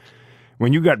situation,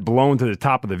 when you got blown to the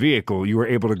top of the vehicle, you were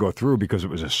able to go through because it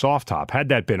was a soft top. Had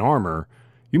that been armor,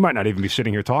 you might not even be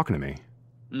sitting here talking to me.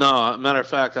 No, matter of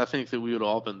fact, I think that we would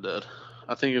all been dead.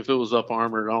 I think if it was up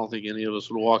armored, I don't think any of us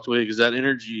would have walked away, because that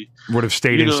energy would have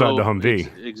stayed inside the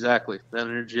Humvee. Exactly. That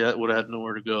energy would have had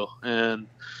nowhere to go. And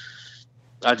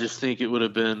I just think it would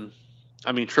have been,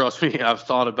 I mean, trust me, I've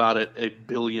thought about it a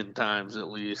billion times at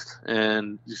least.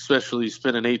 And especially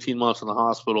spending 18 months in the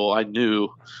hospital, I knew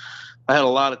I had a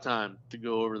lot of time to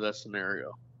go over that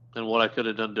scenario and what I could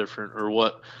have done different, or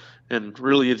what. And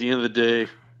really, at the end of the day,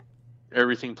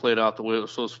 everything played out the way it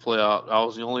was supposed to play out. I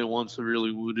was the only one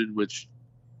severely wounded, which,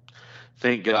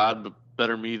 thank God, but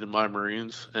better me than my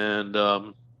Marines. And,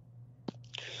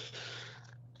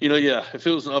 yeah, if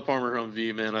it was an up armor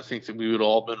Humvee, man, I think that we would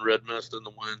all been red mist in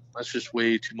the wind. That's just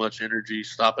way too much energy,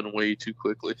 stopping way too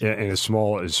quickly. Yeah, in a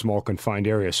small confined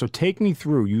area. So take me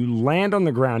through. You land on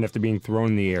the ground after being thrown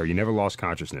in the air. You never lost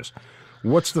consciousness.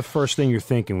 What's the first thing you're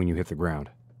thinking when you hit the ground?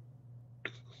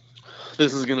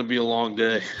 This is going to be a long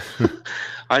day.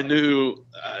 I knew,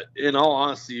 in all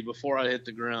honesty, before I hit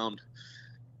the ground,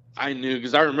 I knew,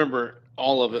 because I remember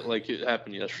all of it like it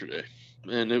happened yesterday.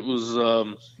 And it was,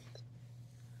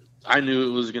 I knew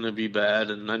it was going to be bad,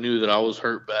 and I knew that I was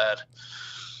hurt bad.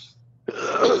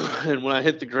 And when I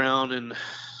hit the ground and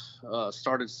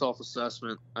started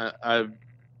self-assessment,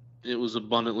 it was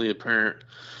abundantly apparent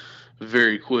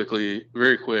very quick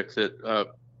that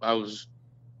I was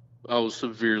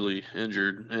severely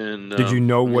injured. And did you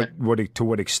know to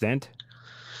what extent?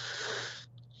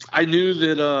 I knew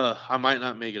that I might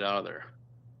not make it out of there.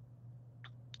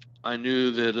 I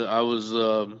knew that I was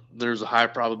there's a high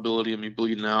probability of me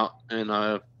bleeding out, and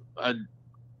I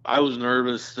was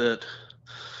nervous that.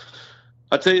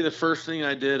 I tell you, the first thing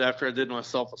I did after I did my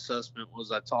self-assessment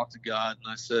was I talked to God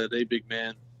and I said, "Hey, big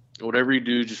man, whatever you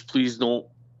do, just please don't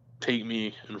take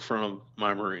me in front of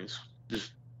my Marines.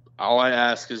 Just all I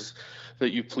ask is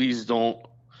that you please don't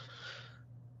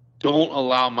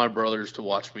allow my brothers to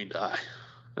watch me die.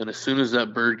 And as soon as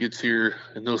that bird gets here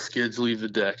and those skids leave the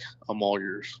deck, I'm all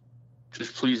yours.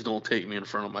 Just please don't take me in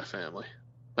front of my family."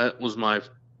 That was my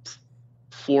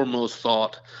foremost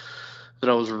thought that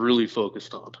I was really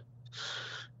focused on,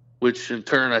 which in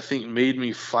turn I think made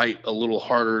me fight a little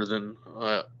harder than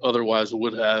I otherwise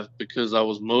would have, because I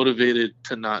was motivated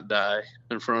to not die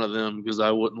in front of them, because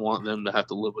I wouldn't want them to have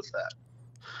to live with that.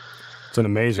 It's an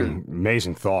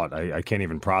amazing thought. I can't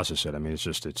even process it. I mean,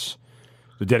 it's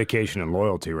the dedication and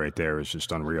loyalty right there is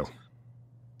just unreal.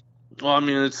 Well, I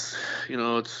mean, it's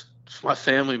my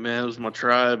family, man. It was my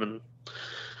tribe, and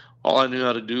all I knew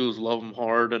how to do was love them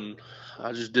hard, and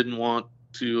I just didn't want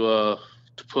to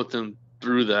put them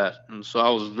through that. And so I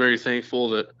was very thankful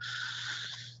that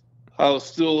I was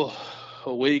still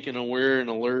awake and aware and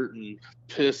alert and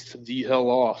pissed the hell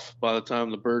off by the time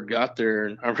the bird got there.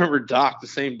 And I remember Doc, the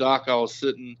same Doc I was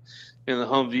sitting in the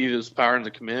Humvee that was powering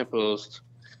the command post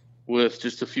with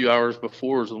just a few hours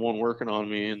before was the one working on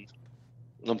me. And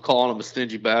I'm calling him a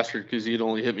stingy bastard because he'd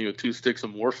only hit me with 2 sticks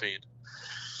of morphine.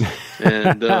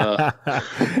 And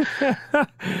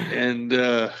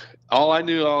all I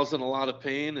knew, I was in a lot of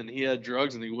pain, and he had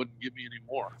drugs, and he wouldn't give me any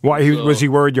more. Why? Was he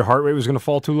worried your heart rate was going to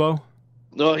fall too low?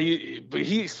 No, but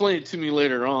he explained it to me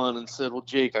later on and said, "Well,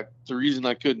 Jake, the reason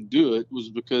I couldn't do it was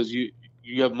because you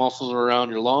have muscles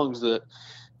around your lungs that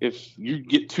if you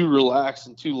get too relaxed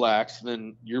and too lax,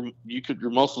 then your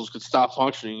muscles could stop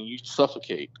functioning and you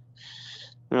suffocate."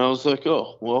 And I was like,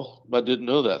 "Oh, well, I didn't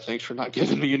know that. Thanks for not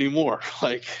giving me any more."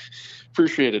 Like,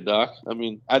 appreciate it, Doc. I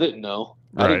mean, I didn't know.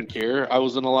 Right. I didn't care. I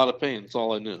was in a lot of pain. That's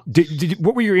all I knew.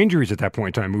 What were your injuries at that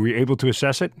point in time? Were you able to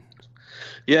assess it?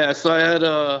 Yeah, so I had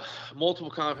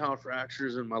multiple compound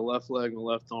fractures in my left leg and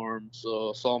left arm.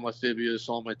 So I saw my fibia,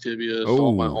 saw my tibia,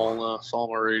 saw my ulna,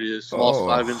 saw my radius, lost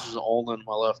 5 inches of ulna in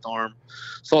my left arm.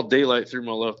 Saw daylight through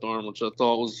my left arm, which I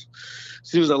thought was, as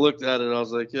soon as I looked at it, I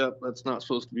was like, yep, that's not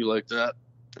supposed to be like that.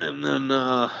 And then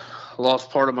lost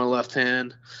part of my left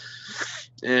hand.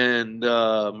 And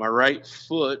my right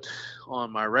foot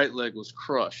on my right leg was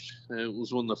crushed. And it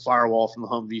was when the firewall from the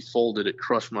Humvee folded, it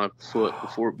crushed my foot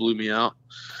before it blew me out.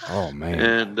 Oh, man.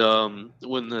 And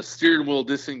when the steering wheel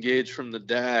disengaged from the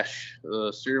dash,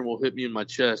 the steering wheel hit me in my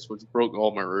chest, which broke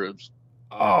all my ribs.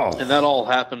 Oh. And that all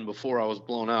happened before I was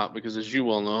blown out because, as you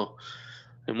well know,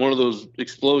 in one of those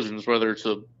explosions, whether it's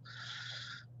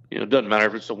it doesn't matter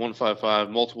if it's a 155,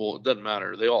 multiple, it doesn't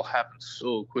matter. They all happen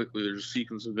so quickly. There's a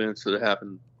sequence of events that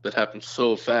happen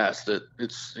so fast that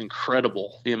it's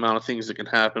incredible the amount of things that can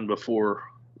happen before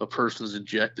a person's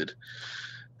ejected.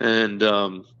 And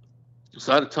so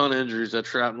I had a ton of injuries. I had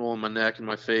shrapnel in my neck and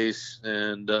my face,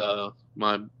 and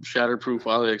my shatterproof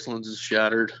Iliex lens is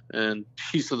shattered, and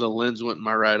a piece of the lens went in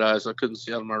my right eye, so I couldn't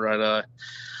see out of my right eye.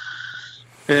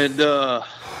 And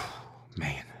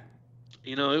man,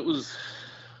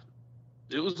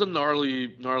 it was a gnarly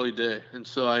day. And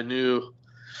so I knew,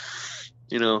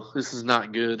 this is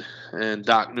not good. And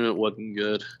Doc knew it wasn't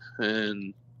good.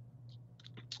 And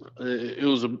it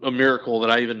was a miracle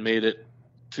that I even made it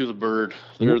to the bird.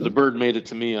 Or the bird made it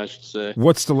to me, I should say.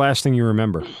 What's the last thing you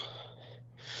remember?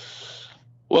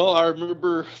 Well, I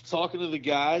remember talking to the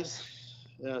guys,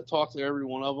 talked to every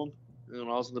one of them. And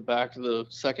I was in the back of the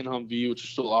second Humvee, which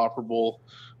is still operable,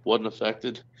 wasn't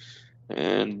affected.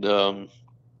 And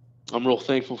I'm real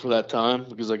thankful for that time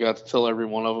because I got to tell every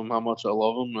one of them how much I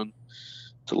love them, and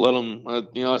to let them, I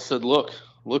said, look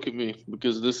at me,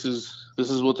 because this is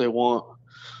what they want.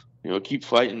 Keep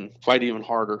fighting, fight even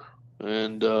harder.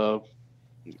 And I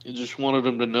just wanted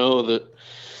them to know that,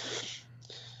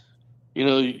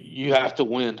 you have to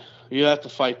win. You have to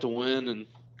fight to win. And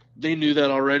they knew that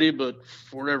already, but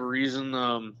for whatever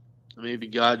reason, maybe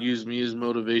God used me as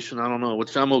motivation. I don't know,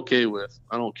 which I'm okay with.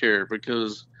 I don't care,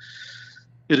 because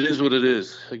it is what it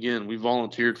is. Again, we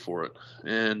volunteered for it.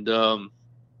 And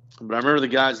but I remember the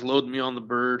guys loading me on the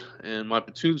bird, and my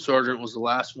platoon sergeant was the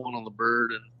last one on the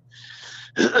bird, and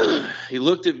he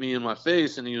looked at me in my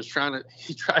face, and he tried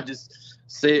to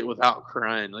say it without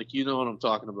crying. Like, you know what I'm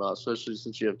talking about, especially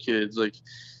since you have kids. Like,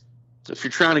 if you're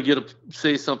trying to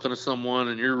say something to someone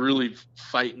and you're really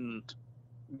fighting,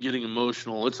 getting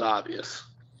emotional, it's obvious.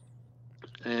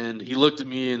 And he looked at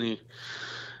me and he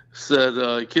said,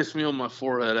 he kissed me on my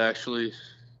forehead, actually.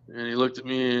 And he looked at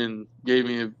me and gave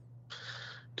me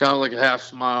kind of like a half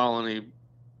smile, and he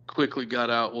quickly got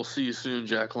out, "We'll see you soon,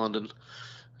 Jack London."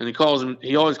 And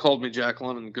he always called me Jack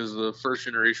London because the first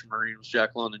generation Marine was Jack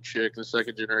London Chick. The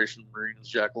second generation Marine was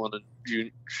Jack London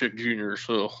Chick Jr.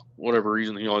 So whatever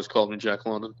reason, he always called me Jack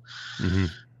London. Mm-hmm.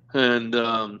 And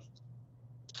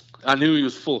I knew he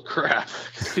was full of crap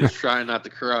because he was trying not to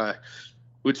cry,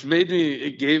 which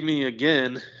gave me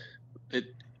again,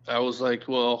 I was like,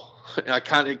 well, it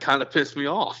kind of pissed me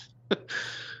off.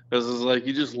 Because it was like,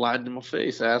 you just lied to my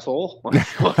face, asshole. And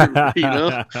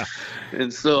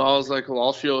so I was like, well,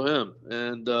 I'll show him.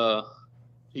 And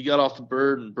he got off the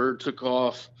bird, and bird took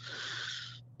off.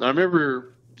 I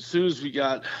remember as soon as we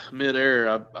got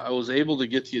midair, I was able to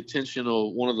get the attention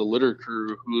of one of the litter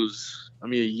crew, who was, I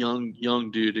mean, a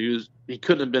young dude. He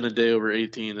couldn't have been a day over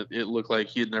 18. It looked like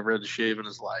he had never had to shave in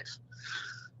his life.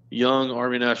 Young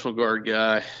Army National Guard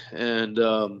guy, and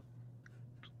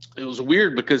it was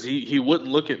weird because he wouldn't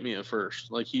look at me at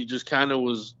first. Like, he just kind of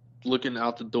was looking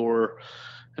out the door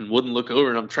and wouldn't look over.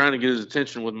 And I'm trying to get his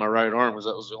attention with my right arm, because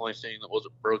that was the only thing that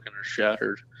wasn't broken or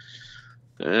shattered.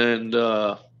 And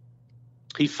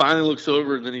he finally looks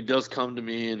over, and then he does come to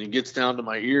me, and he gets down to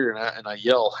my ear, and I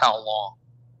yell, "How long?"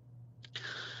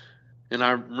 And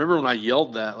I remember when I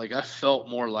yelled that, like, I felt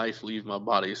more life leave my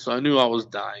body. So I knew I was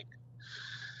dying.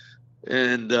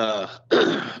 And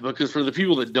because for the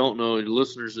people that don't know, the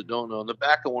listeners that don't know, in the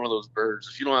back of one of those birds,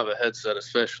 if you don't have a headset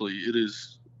especially, it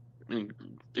is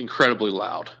incredibly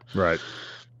loud. Right.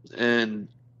 And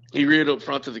he ran up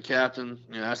front to the captain,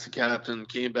 asked the captain,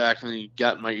 came back, and he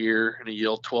got in my ear, and he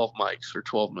yelled 12 mics or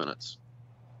 12 minutes.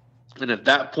 And at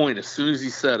that point, as soon as he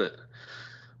said it,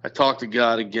 I talked to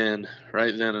God again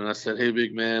right then, and I said, "Hey,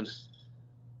 big man,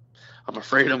 I'm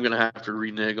afraid I'm going to have to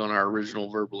renege on our original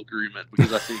verbal agreement,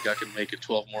 because I think I can make it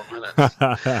 12 more minutes."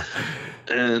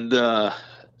 And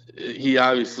he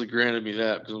obviously granted me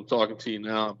that, because I'm talking to you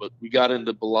now. But we got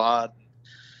into Balad,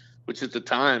 which at the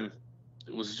time,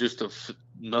 it was just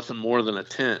nothing more than a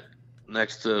tent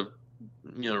next to,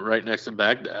 right next to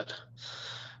Baghdad.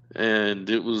 And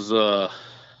it was,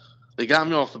 they got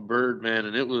me off the bird, man.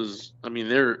 And it was, I mean,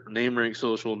 they're name rank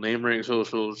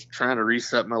socials, trying to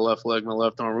reset my left leg, my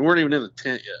left arm. We weren't even in the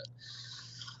tent yet.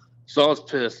 So I was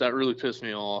pissed. That really pissed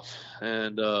me off.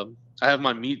 And I have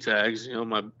my meat tags,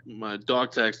 my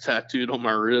dog tags tattooed on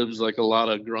my ribs, like a lot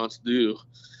of grunts do.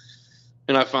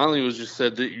 And I finally was just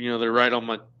said that, they're right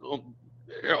on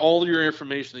all your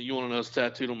information that you want to know is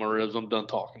tattooed on my ribs. I'm done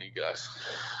talking to you guys.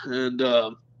 And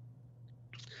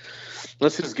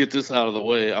let's just get this out of the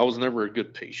way. I was never a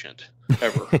good patient,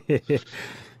 ever,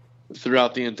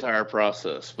 throughout the entire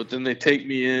process. But then they take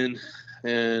me in,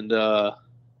 and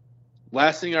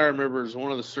last thing I remember is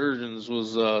one of the surgeons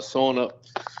was sewing up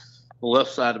the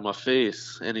left side of my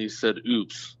face, and he said,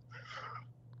 "Oops."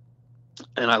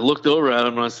 And I looked over at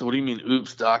him, and I said, "What do you mean,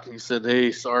 oops, doc?" And he said,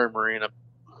 "Hey, sorry, Marine,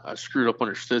 I screwed up on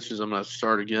your stitches. I'm going to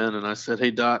start again." And I said, "Hey,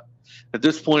 doc, at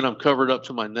this point, I'm covered up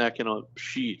to my neck in a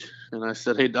sheet." And I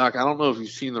said, "Hey, doc, I don't know if you've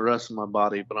seen the rest of my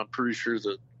body, but I'm pretty sure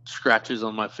the scratches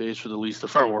on my face are the least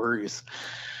of our worries."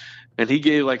 And he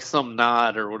gave like some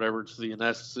nod or whatever to the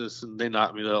anesthetist, and they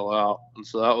knocked me the hell out. And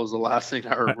so that was the last thing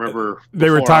I remember. They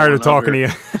were tired of talking to you.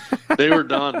 They were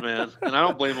done, man. And I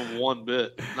don't blame them one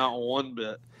bit. Not one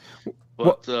bit.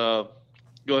 But go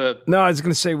ahead. No, I was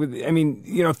going to say,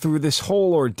 through this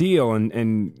whole ordeal,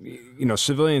 and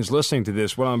civilians listening to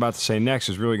this, what I'm about to say next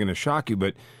is really going to shock you,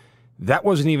 but that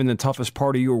wasn't even the toughest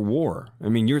part of your war. I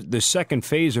mean, the second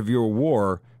phase of your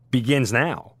war begins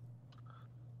now.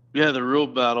 Yeah, the real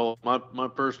battle, my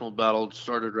personal battle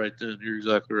started right then. You're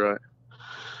exactly right.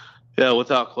 Yeah,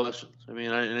 without question. I mean,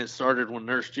 and it started when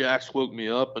Nurse Jax woke me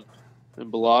up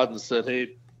in Balad and said,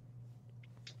 "Hey,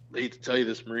 I hate to tell you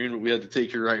this, Marine, but we had to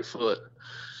take your right foot."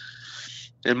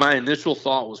 And my initial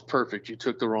thought was, perfect, you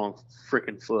took the wrong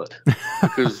freaking foot.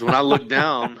 Because when I looked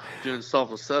down doing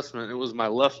self-assessment, it was my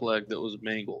left leg that was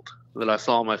mangled, that I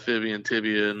saw my fibia and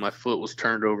tibia, and my foot was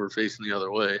turned over facing the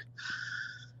other way.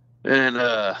 And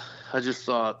I just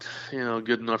thought,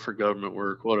 good enough for government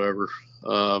work, whatever.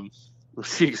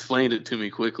 She explained it to me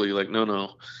quickly, like,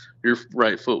 no, your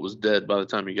right foot was dead by the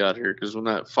time you got here. Because when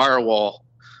that firewall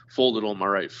folded on my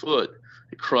right foot,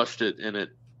 it crushed it, and it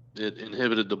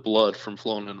inhibited the blood from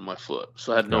flowing into my foot.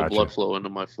 So I had no blood flow into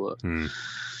my foot.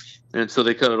 And so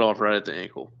they cut it off right at the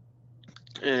ankle.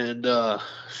 And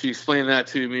she explained that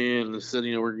to me and said,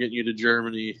 we're getting you to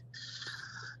Germany.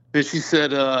 And she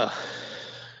said,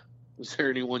 "Is there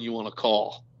anyone you want to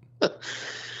call?"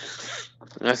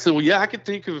 And I said, "Well, yeah, I could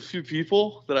think of a few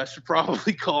people that I should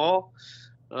probably call."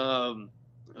 And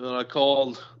then I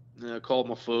called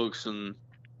my folks, and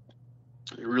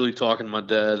really talking to my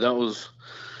dad. That was,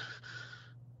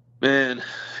 man,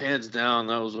 hands down,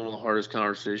 that was one of the hardest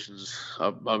conversations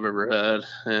I've ever had.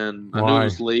 And I knew it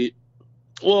was late.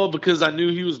 Well, because I knew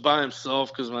he was by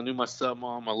himself, because I knew my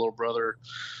stepmom, my little brother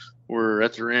were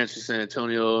at the ranch in San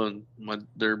Antonio, and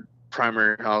their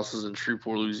primary house is in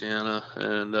Shreveport, Louisiana.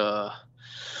 And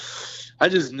I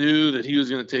just knew that he was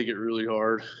going to take it really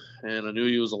hard, and I knew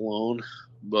he was alone.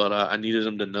 But I needed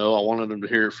him to know. I wanted him to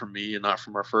hear it from me and not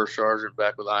from our first sergeant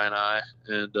back with I&I,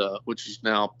 and which is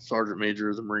now Sergeant Major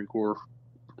of the Marine Corps,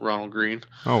 Ronald Green.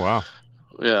 Oh, wow.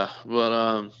 Yeah,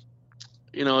 but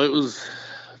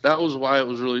that was why it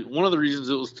was really one of the reasons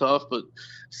it was tough. But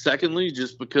secondly,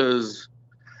 just because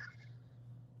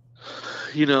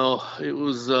it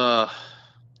was,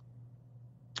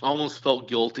 almost felt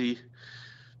guilty.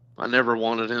 I never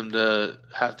wanted him to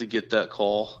have to get that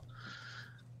call.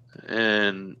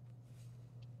 And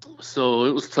so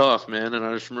it was tough, man. And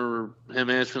I just remember him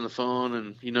answering the phone,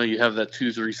 and, you have that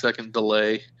 2-3 second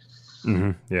delay.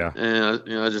 Mm-hmm. Yeah. And,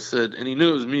 I just said, and he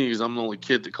knew it was me because I'm the only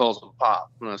kid that calls him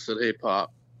Pop. And I said, "Hey,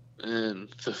 Pop." And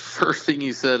the first thing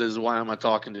he said is, "Why am I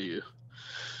talking to you?"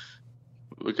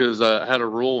 Because I had a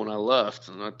rule when I left,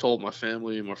 and I told my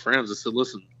family and my friends, I said,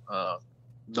 "Listen,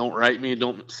 don't write me.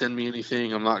 Don't send me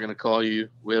anything. I'm not going to call you.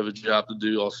 We have a job to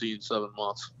do. I'll see you in 7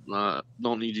 months.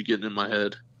 Don't need you getting in my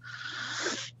head."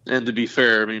 And to be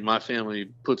fair, I mean, my family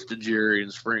puts to Jerry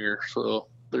and Springer, so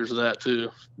there's that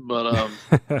too. But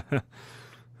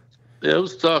yeah, it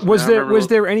was tough. Was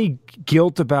there any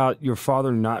guilt about your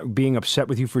father not being upset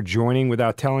with you for joining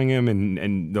without telling him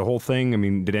and the whole thing? I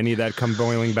mean, did any of that come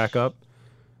boiling back up?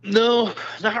 No,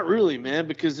 not really, man,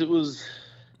 because it was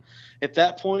at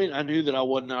that point I knew that I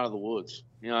wasn't out of the woods.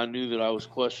 I knew that I was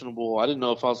questionable. I didn't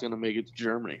know if I was going to make it to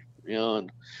Germany,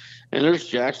 and Nurse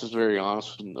Jax was very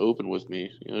honest and open with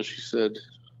me. She said,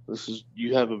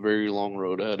 you have a very long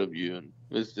road ahead of you, and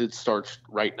it starts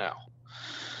right now.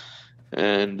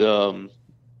 And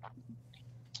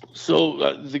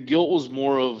so the guilt was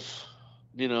more of,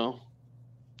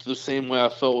 the same way I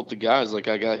felt with the guys. Like,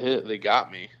 I got hit, they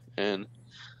got me, and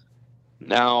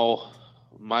now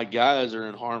my guys are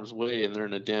in harm's way, and there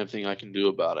ain't a damn thing I can do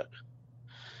about it.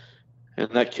 And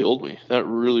that killed me. That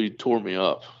really tore me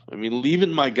up. I mean,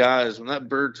 leaving my guys, when that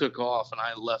bird took off and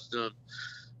I left them,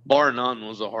 bar none,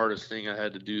 was the hardest thing I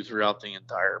had to do throughout the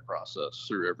entire process,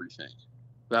 through everything.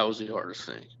 That was the hardest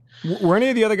thing. Were any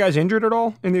of the other guys injured at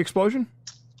all in the explosion?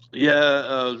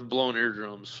 Yeah, blown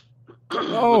eardrums.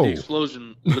 Oh. But the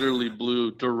explosion literally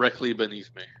blew directly beneath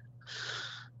me.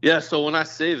 Yeah, so when I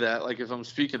say that, like if I'm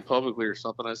speaking publicly or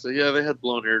something, I say, yeah, they had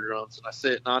blown eardrums, and I say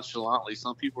it nonchalantly.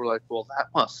 Some people are like, well, that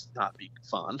must not be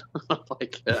fun. I'm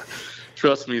like, yeah,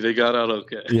 trust me, they got out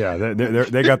okay. Yeah,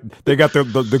 they got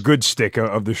the good stick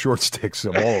of the short sticks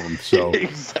of all of them. So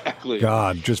exactly.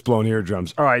 God, just blown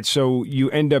eardrums. All right, so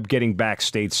you end up getting back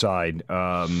stateside.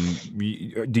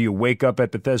 Do you wake up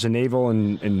at Bethesda Naval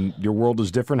and your world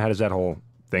is different? How does that whole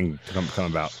thing come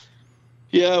about?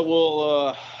 Yeah,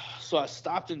 well, so I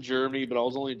stopped in Germany, but I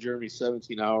was only in Germany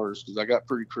 17 hours because I got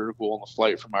pretty critical on the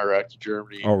flight from Iraq to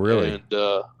Germany. Oh, really? And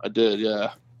I did,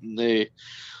 yeah. And they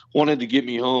wanted to get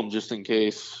me home just in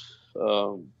case.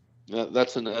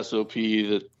 That's an SOP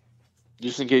that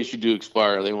just in case you do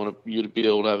expire, they want you to be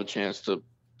able to have a chance to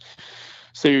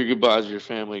say your goodbyes to your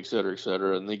family, et cetera, et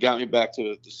cetera. And they got me back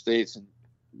to the States. And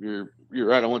you're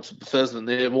right. I went to Bethesda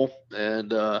Naval,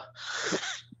 and as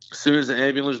soon as the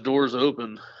ambulance doors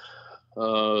opened,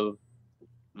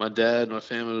 my dad and my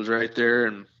family was right there,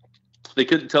 and they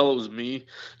couldn't tell it was me.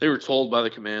 They were told by the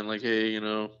command, like, hey,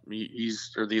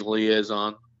 he's or the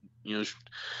liaison,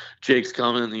 Jake's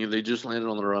coming. They just landed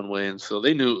on the runway, and so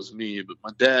they knew it was me. But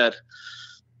my dad,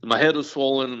 my head was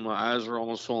swollen, and my eyes were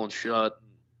almost swollen shut.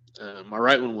 My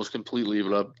right one was completely,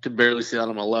 but I could barely see out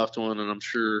of my left one, and I'm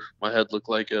sure my head looked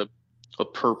like a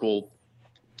purple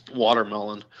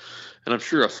watermelon, and I'm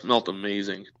sure I smelled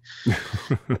amazing.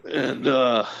 And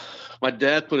my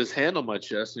dad put his hand on my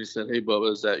chest, and he said, hey,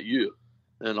 Bubba, is that you?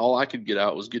 And all I could get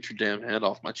out was, get your damn hand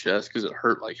off my chest, because it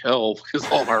hurt like hell, because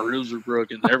all my ribs were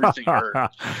broken. Everything hurt.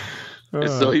 And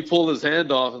so he pulled his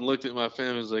hand off and looked at my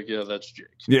family and was like, yeah, that's Jake.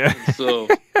 Yeah. And so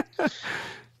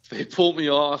they pulled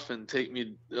me off and take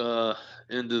me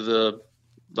into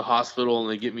the hospital,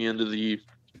 and they get me into the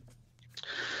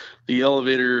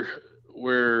elevator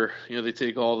where, they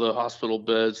take all the hospital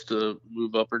beds to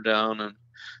move up or down, and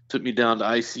took me down to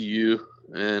ICU,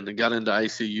 and I got into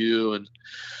ICU, and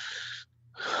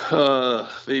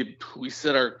we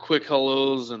said our quick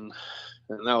hellos, and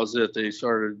that was it. They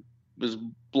started, this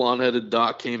blonde-headed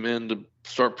doc came in to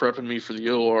start prepping me for the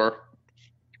OR.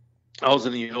 I was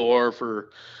in the OR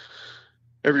for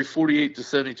every 48 to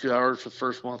 72 hours for the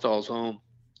first month I was home.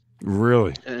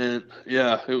 Really? And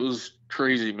yeah, it was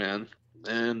crazy, man.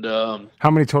 And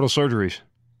how many total surgeries?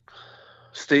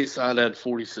 Stateside I had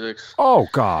 46. Oh,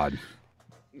 God.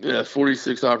 Yeah,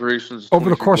 46 operations. Over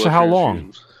the course of how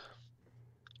long?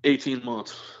 18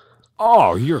 months.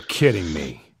 Oh, you're kidding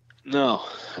me. No.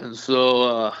 And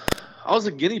so I was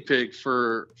a guinea pig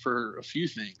for a few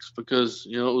things, because,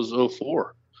 it was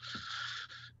 2004.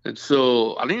 And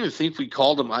so I don't even think we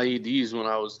called them IEDs when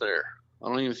I was there. I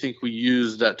don't even think we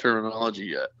used that terminology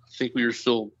yet. I think we were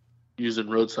still using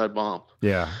roadside bomb.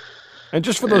 Yeah. And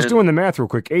just for those doing the math real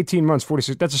quick, 18 months,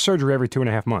 46, that's a surgery every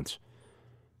 2.5 months.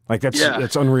 Like,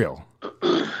 that's unreal.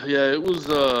 Yeah, it was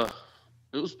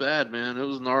It was bad, man. It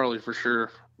was gnarly for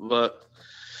sure. But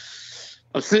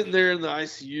I'm sitting there in the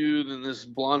ICU, then this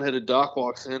blonde-headed doc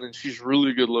walks in, and she's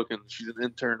really good looking. She's an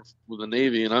intern with the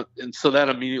Navy, and so that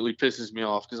immediately pisses me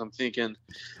off because I'm thinking,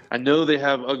 I know they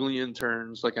have ugly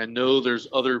interns. Like, I know there's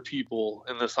other people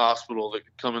in this hospital that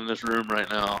could come in this room right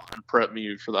now and prep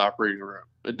me for the operating room.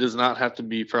 It does not have to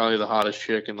be probably the hottest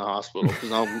chick in the hospital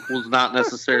because I was not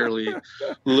necessarily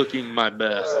looking my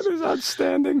best. That is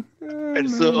outstanding. And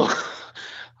so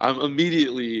I'm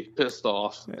immediately pissed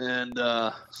off. And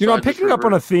I'm picking up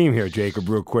on a theme here, Jacob,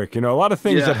 real quick. A lot of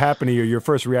things that happen to you, your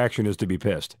first reaction is to be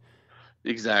pissed.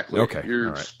 Exactly. Okay.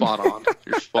 You're spot on.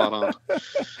 You're spot on.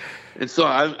 And so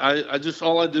I just,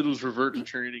 all I did was revert to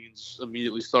training and just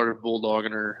immediately started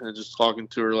bulldogging her and just talking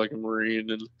to her like a Marine.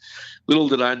 And little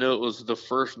did I know it was the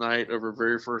first night of her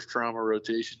very first trauma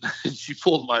rotation. And she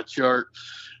pulled my chart,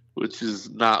 which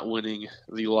is not winning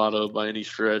the lotto by any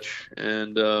stretch.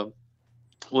 And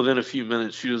within a few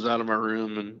minutes, she was out of my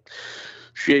room and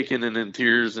shaking and in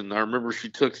tears. And I remember she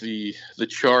took the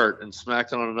chart and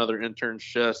smacked it on another intern's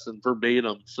chest and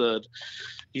verbatim said,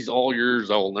 "He's all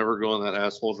yours. I will never go in that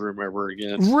asshole's room ever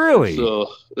again." Really? So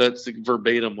that's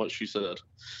verbatim what she said.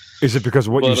 Is it because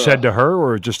of what you said to her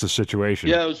or just the situation?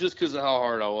 Yeah, it was just because of how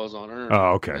hard I was on her.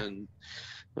 Oh, okay.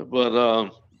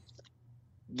 But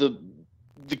the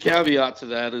caveat to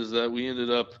that is that we ended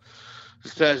up,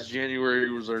 this past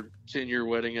January was our 10-year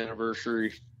wedding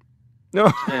anniversary. No.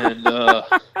 And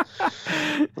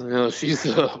she's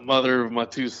the mother of our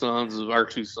two sons, and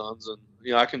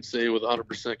I can say with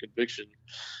 100% conviction,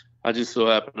 I just so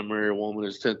happen to marry a woman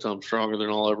who's 10 times stronger than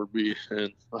I'll ever be,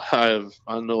 and I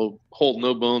hold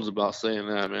no bones about saying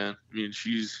that, man. I mean,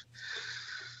 she's,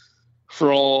 in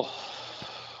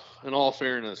all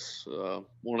fairness,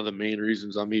 one of the main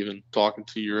reasons I'm even talking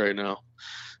to you right now.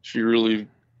 She really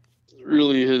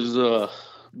has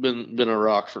been a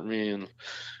rock for me, and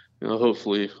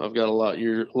hopefully I've got a lot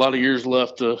of years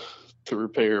left to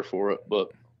repay her for it.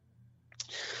 But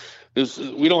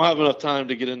we don't have enough time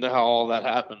to get into how all that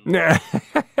happened.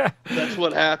 That's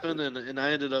what happened, and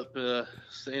I ended up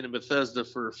staying in Bethesda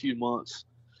for a few months,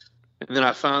 and then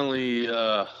I finally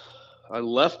I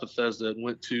left Bethesda and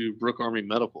went to Brooke Army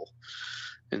Medical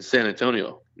in San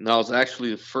Antonio. And I was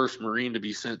actually the first Marine to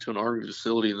be sent to an Army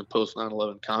facility in the post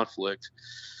 9/11 conflict.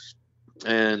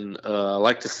 And I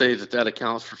like to say that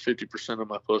accounts for 50% of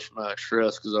my post-traumatic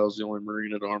stress because I was the only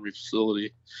Marine at an Army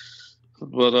facility.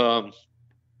 But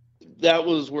that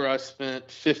was where I spent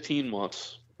 15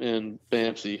 months in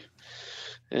BAMC.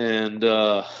 And,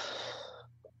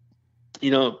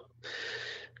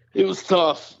 it was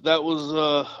tough. That was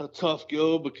a tough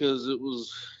go because it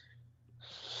was,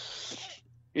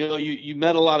 you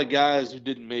met a lot of guys who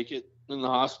didn't make it in the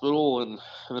hospital, and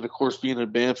then of course being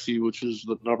at BAMC, which is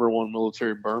the #1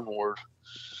 military burn ward.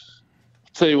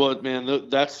 I'll tell you what, man,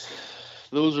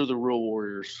 those are the real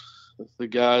warriors, the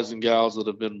guys and gals that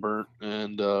have been burnt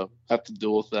and have to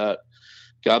deal with that.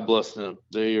 God bless them.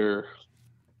 They are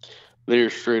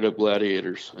straight up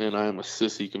gladiators, and I am a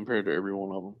sissy compared to every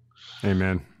one of them.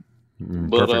 Amen.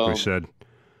 Perfectly said.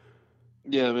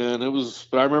 Yeah, man, it was.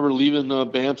 But I remember leaving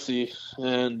BAMC,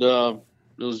 and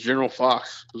it was General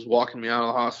Fox was walking me out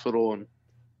of the hospital,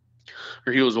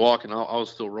 or he was walking. I was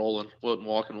still rolling, wasn't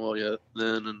walking well yet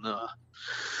then, and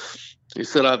he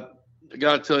said, "I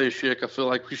got to tell you, Schick, I feel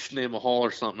like we should name a hall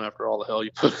or something after all the hell you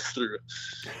put us through."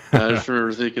 And I just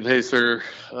remember thinking, "Hey, sir,"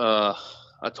 I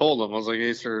told him, I was like,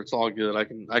 "Hey, sir, it's all good. I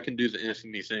can do the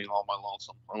infamy thing all my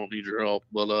lonesome. I don't need your help."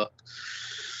 But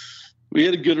we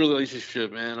had a good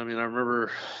relationship, man. I mean, I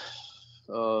remember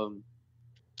a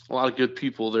lot of good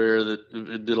people there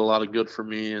that did a lot of good for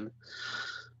me.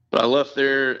 But I left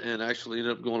there and actually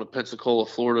ended up going to Pensacola,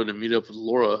 Florida to meet up with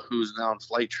Laura, who is now in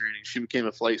flight training. She became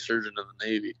a flight surgeon in the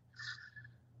Navy.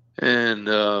 And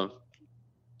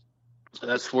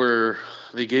that's where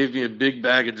they gave me a big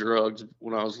bag of drugs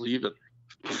when I was leaving.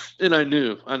 And I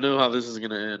knew how this is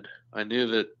going to end. I knew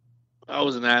that I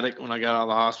was an addict when I got out of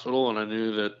the hospital, and I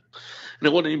knew that, and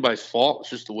it wasn't anybody's fault.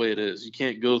 It's just the way it is. You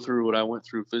can't go through what I went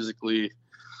through physically,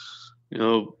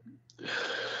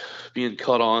 being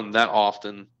cut on that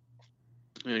often.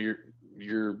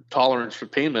 Your tolerance for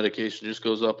pain medication just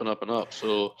goes up and up and up.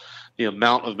 So the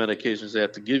amount of medications they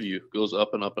have to give you goes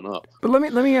up and up and up. But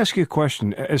let me ask you a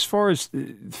question. As far as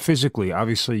physically,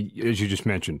 obviously, as you just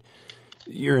mentioned,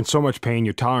 you're in so much pain,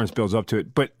 your tolerance builds up to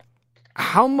it. But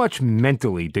how much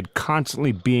mentally did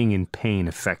constantly being in pain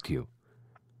affect you?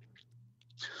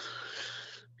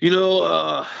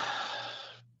 Yeah,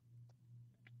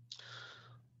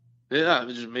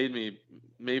 it just made me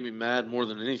mad more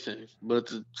than anything. But at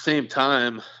the same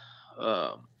time,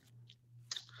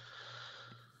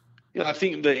 Yeah, I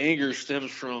think the anger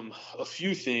stems from a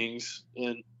few things,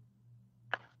 and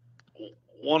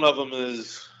one of them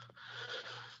is,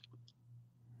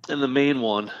 and the main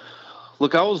one,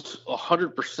 look, I was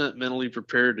 100% mentally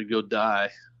prepared to go die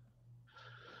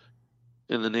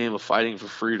in the name of fighting for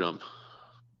freedom,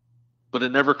 but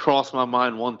it never crossed my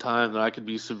mind one time that I could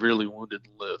be severely wounded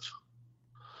and live.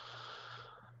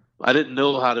 I didn't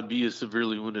know how to be a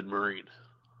severely wounded Marine.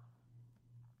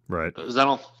 Right. Because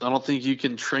I don't think you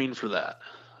can train for that.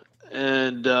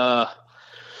 And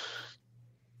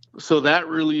so that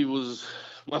really was,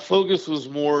 my focus was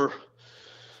more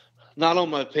not on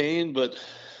my pain, but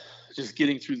just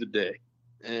getting through the day.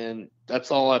 And that's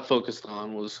all I focused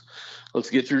on was, let's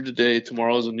get through today.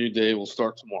 Tomorrow's a new day. We'll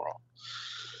start tomorrow.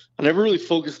 I never really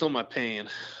focused on my pain.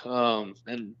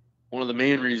 And one of the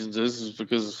main reasons is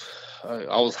because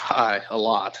I was high a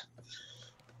lot.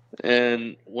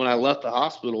 And when I left the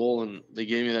hospital and they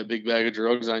gave me that big bag of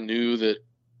drugs, I knew that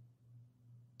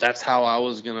that's how I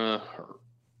was going to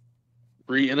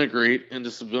reintegrate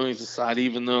into civilian society,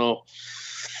 even though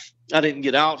I didn't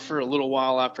get out for a little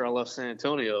while after I left San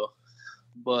Antonio.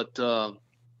 But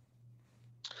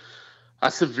I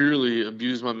severely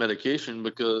abused my medication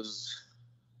because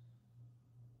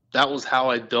that was how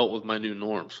I dealt with my new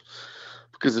norms.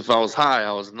 Because if I was high,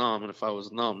 I was numb. And if I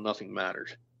was numb, nothing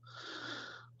mattered.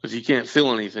 If you can't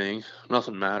feel anything,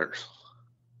 nothing matters.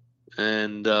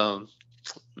 And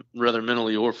whether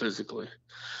mentally or physically.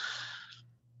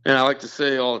 And I like to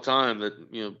say all the time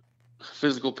that,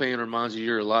 physical pain reminds you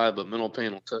you're alive, but mental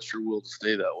pain will test your will to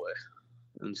stay that way.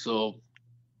 And so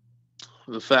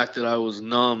the fact that I was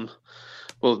numb,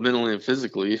 both mentally and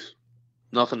physically,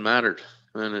 nothing mattered.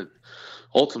 And it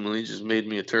ultimately just made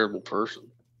me a terrible person.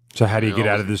 So how do you get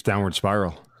out of this downward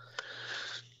spiral?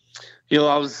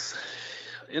 I was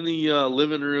in the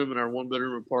living room in our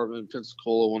one-bedroom apartment in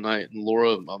Pensacola one night, and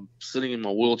Laura, I'm sitting in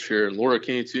my wheelchair, and Laura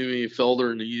came to me, fell to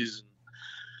her knees.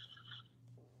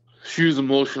 She was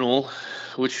emotional,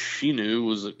 which she knew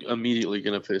was immediately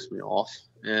going to piss me off.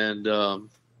 And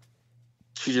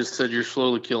she just said, "You're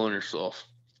slowly killing yourself."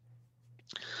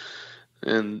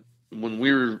 And when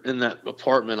we were in that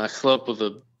apartment, I slept with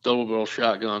a double-barrel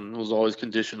shotgun. It was always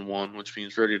condition 1, which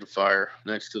means ready to fire,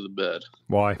 next to the bed.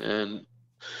 Why? And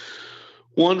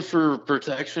 1, for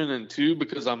protection, and 2,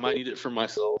 because I might need it for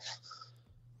myself.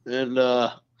 And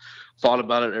thought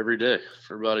about it every day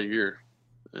for about a year.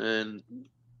 And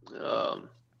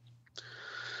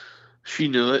she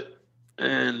knew it.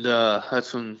 And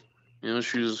that's when,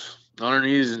 she was on her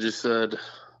knees and just said,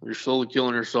 "You're slowly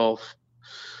killing yourself."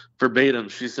 Verbatim,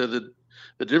 she said that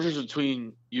the difference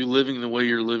between you living the way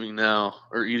you're living now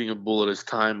or eating a bullet is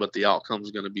time, but the outcome is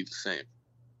going to be the same.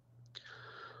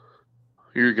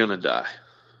 You're going to die.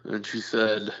 And she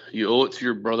said, you owe it to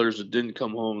your brothers that didn't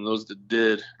come home and those that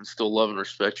did and still love and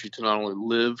respect you to not only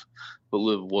live, but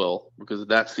live well, because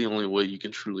that's the only way you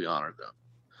can truly honor them.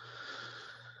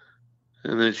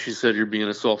 And then she said, you're being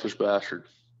a selfish bastard.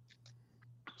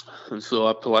 And so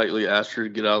I politely asked her to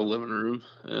get out of the living room.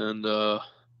 And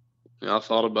I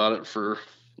thought about it for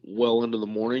well into the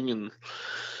morning. And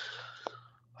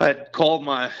I had called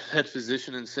my head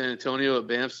physician in San Antonio at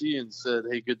BAMC and said,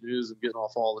 "Hey, good news, I'm getting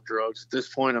off all the drugs. At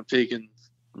this point, I'm taking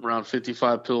around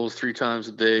 55 pills 3 times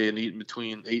a day and eating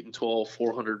between 8 and 12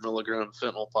 400 milligram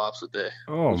fentanyl pops a day."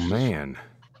 Oh, man.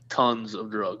 Tons of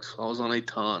drugs. I was on a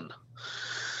ton.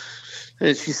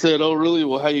 And she said, "Oh, really?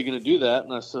 Well, how are you going to do that?"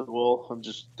 And I said, "Well, I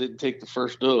just didn't take the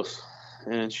first dose."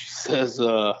 And she says,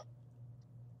 "Well,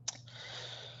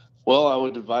 I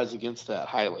would advise against that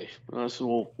highly." And I said,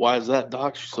 "Well, why is that,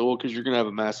 Doc?" She said, "Well, because you're going to have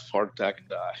a massive heart attack and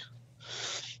die."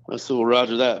 I said, "Well,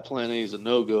 roger that. Plan A is a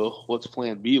no-go. What's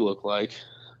plan B look like?"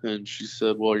 And she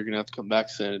said, "Well, you're going to have to come back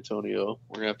to San Antonio.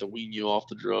 We're going to have to wean you off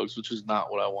the drugs," which is not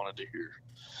what I wanted to hear.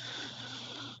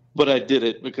 But I did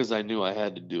it because I knew I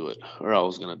had to do it or I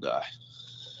was going to die.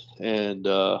 And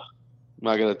I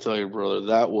got to tell you, brother,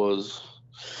 that was...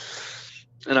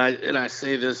 And I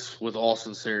say this with all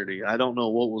sincerity. I don't know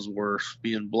what was worse,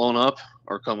 being blown up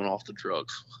or coming off the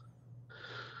drugs.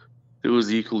 It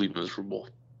was equally miserable.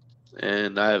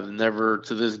 And I have never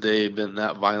to this day been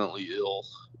that violently ill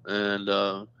and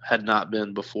had not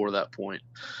been before that point.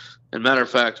 And matter of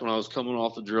fact, when I was coming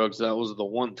off the drugs, that was the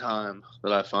one time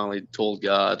that I finally told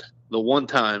God, the one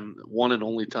time, one and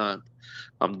only time,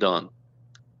 I'm done.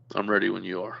 I'm ready when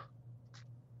you are.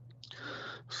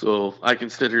 So I can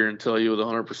sit here and tell you with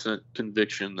 100%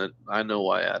 conviction that I know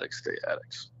why addicts stay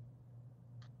addicts.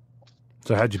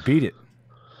 So how'd you beat it?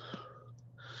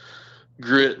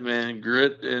 Grit, man,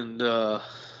 grit, and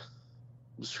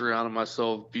surrounding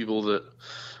myself with people that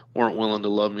weren't willing to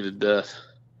love me to death.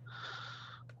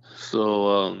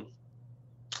 So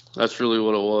That's really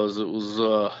what it was. It was,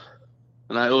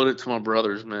 and I owed it to my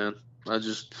brothers, man. I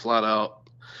just flat out,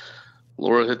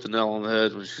 Laura hit the nail on the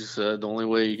head when she said the only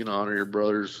way you can honor your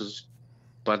brothers is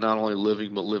by not only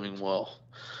living, but living well.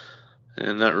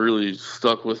 And that really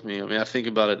stuck with me. I mean, I think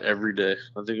about it every day.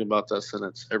 I think about that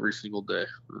sentence every single day.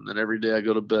 And then every day I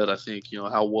go to bed, I think,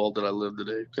 how well did I live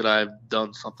today? Could I have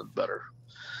done something better?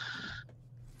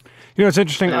 It's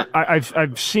interesting.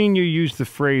 I've seen you use the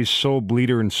phrase soul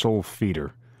bleeder and soul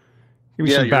feeder. Give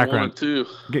me some background. Too.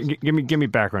 Give me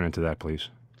background into that, please.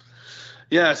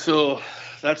 Yeah, so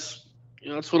that's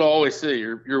what I always say.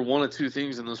 You're one of two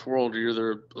things in this world. You're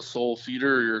either a soul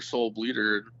feeder or you're a soul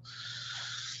bleeder.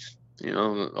 I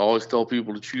always tell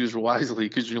people to choose wisely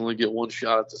because you only get one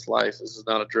shot at this life. This is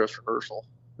not a dress rehearsal.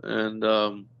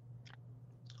 And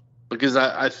because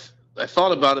I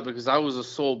thought about it because I was a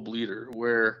soul bleeder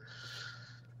where,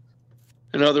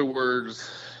 in other words,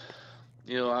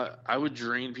 I would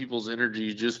drain people's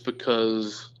energy just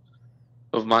because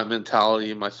of my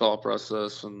mentality and my thought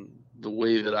process and the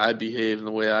way that I behaved and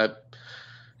the way I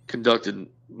conducted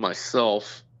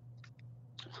myself,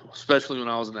 especially when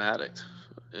I was an addict.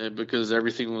 And because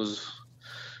everything was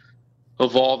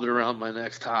evolved around my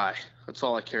next high. That's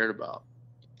all I cared about.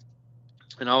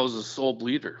 And I was a soul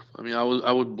bleeder. I mean,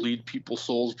 I would bleed people's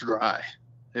souls dry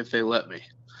if they let me.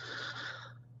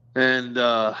 And,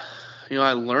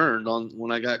 I learned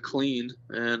when I got clean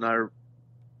and I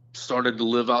started to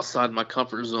live outside my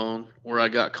comfort zone where I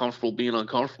got comfortable being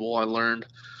uncomfortable. I learned,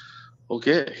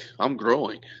 okay, I'm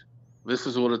growing. This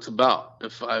is what it's about.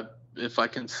 If I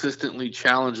consistently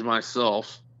challenge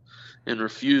myself and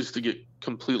refuse to get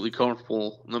completely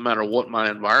comfortable no matter what my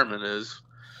environment is,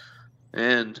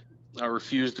 and I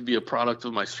refuse to be a product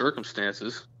of my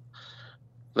circumstances,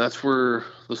 that's where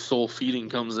the soul feeding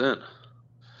comes in.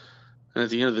 And at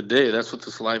the end of the day, that's what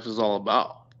this life is all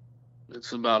about.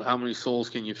 It's about how many souls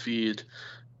can you feed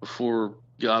before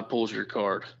God pulls your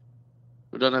card.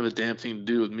 It doesn't have a damn thing to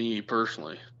do with me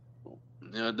personally.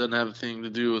 It doesn't have a thing to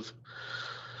do with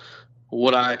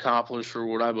what I accomplish or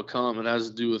what I become. It has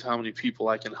to do with how many people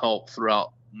I can help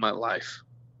throughout my life.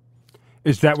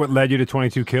 Is that what led you to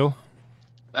 22 Kill?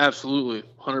 Absolutely,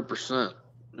 100%.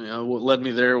 What led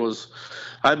me there was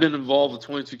I've been involved with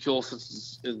 22 Kill since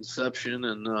its inception,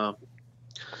 and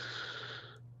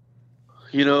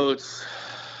it's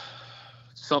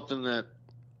something that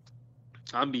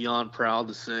I'm beyond proud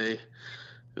to say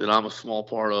that I'm a small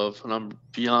part of, and I'm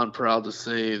beyond proud to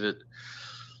say that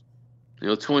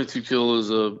 22 Kill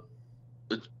is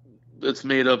it's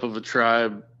made up of a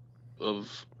tribe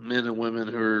of men and women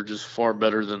who are just far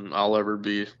better than I'll ever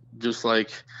be, just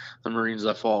like the Marines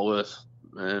I fought with.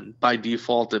 And by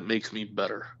default, it makes me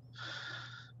better.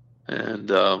 And,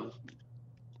 the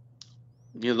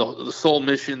sole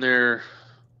mission there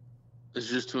is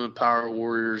just to empower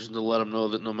warriors and to let them know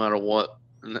that no matter what,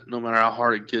 no matter how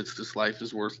hard it gets, this life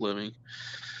is worth living.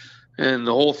 And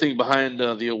the whole thing behind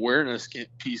the awareness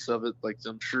piece of it, like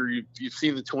I'm sure you've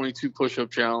seen the 22 push-up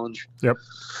challenge. Yep.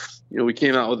 We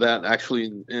came out with that actually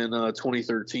in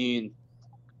 2013.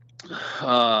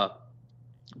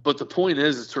 But the point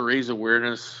is to raise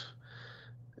awareness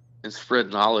and spread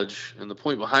knowledge. And the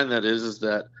point behind that is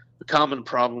that the common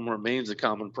problem remains a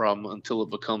common problem until it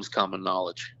becomes common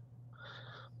knowledge.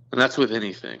 And that's with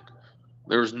anything.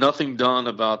 There was nothing done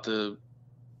about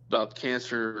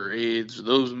cancer or AIDS.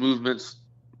 Those movements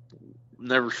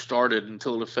never started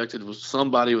until it affected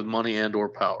somebody with money and or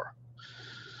power.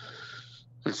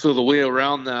 And so the way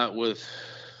around that with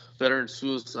veteran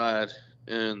suicide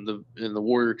in the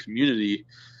warrior community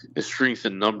is strength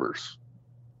in numbers.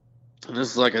 And this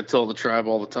is like I tell the tribe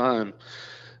all the time,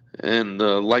 and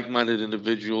like-minded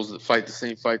individuals that fight the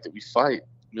same fight that we fight.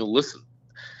 Listen,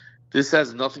 this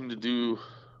has nothing to do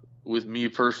with me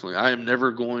personally. I am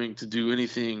never going to do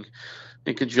anything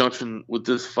in conjunction with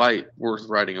this fight worth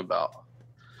writing about.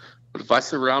 But if I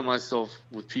surround myself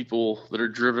with people that are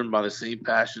driven by the same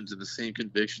passions and the same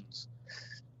convictions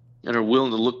and are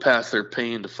willing to look past their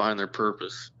pain to find their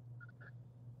purpose,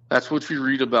 that's what you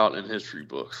read about in history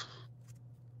books.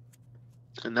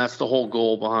 And that's the whole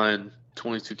goal behind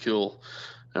 22 Kill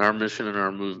and our mission and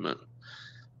our movement.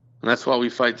 And that's why we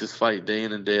fight this fight day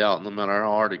in and day out, no matter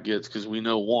how hard it gets, because we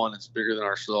know, one, it's bigger than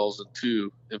ourselves, and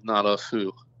two, if not us,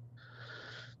 who?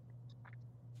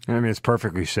 I mean, it's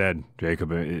perfectly said,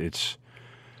 Jacob. It's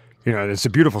a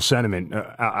beautiful sentiment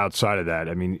outside of that.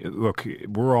 I mean, look,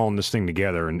 we're all in this thing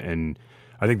together, and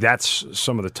I think that's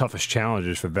some of the toughest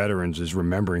challenges for veterans is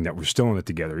remembering that we're still in it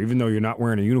together, even though you're not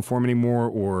wearing a uniform anymore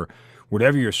or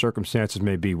whatever your circumstances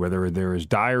may be, whether they're as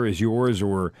dire as yours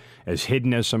or as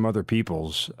hidden as some other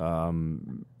people's.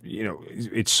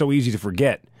 It's so easy to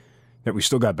forget that we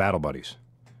still got battle buddies.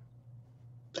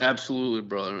 Absolutely,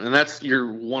 brother. And you're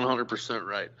 100%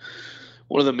 right.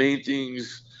 One of the main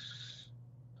things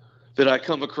that I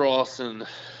come across, and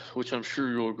which I'm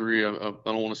sure you'll agree, I don't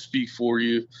want to speak for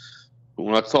you, but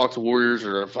when I talk to Warriors,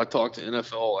 or if I talk to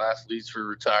NFL athletes who are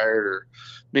retired or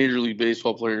Major League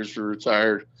Baseball players who are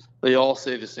retired, they all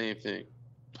say the same thing.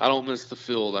 I don't miss the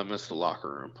field, I miss the locker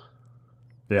room.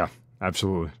 Yeah,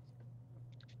 absolutely.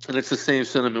 And it's the same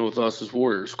sentiment with us as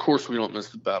Warriors. Of course we don't miss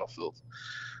the battlefield.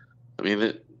 I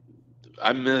mean,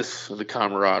 I miss the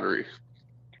camaraderie,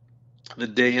 the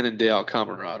day in and day out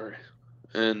camaraderie.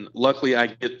 And luckily I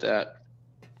get that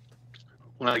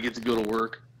when I get to go to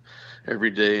work every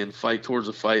day and fight towards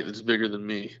a fight that's bigger than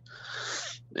me.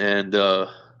 And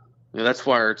that's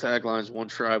why our tagline is one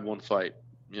tribe, one fight,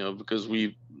 because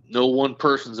no one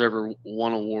person's ever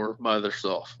won a war by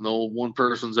themselves. No one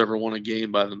person's ever won a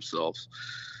game by themselves.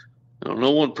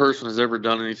 No one person has ever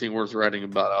done anything worth writing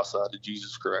about outside of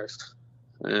Jesus Christ.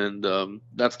 And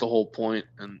that's the whole point.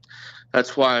 And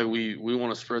that's why we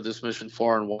want to spread this mission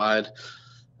far and wide.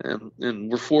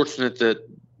 And we're fortunate that,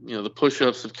 the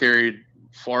push-ups have carried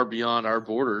far beyond our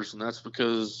borders. And that's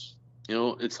because,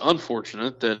 it's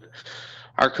unfortunate that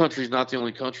our country's not the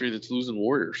only country that's losing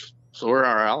warriors. So are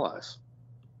our allies.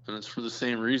 And it's for the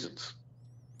same reasons.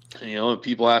 And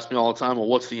people ask me all the time, well,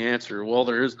 what's the answer? Well,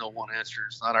 there is no one answer.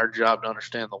 It's not our job to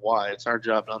understand the why. It's our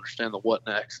job to understand the what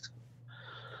next.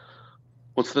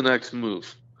 What's the next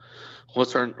move?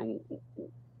 What's our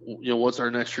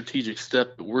next strategic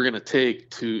step that we're going to take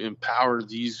to empower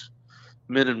these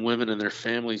men and women and their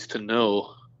families to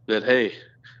know that, hey,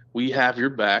 we have your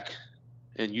back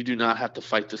and you do not have to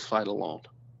fight this fight alone.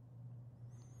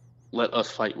 Let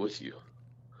us fight with you.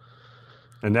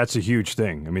 And that's a huge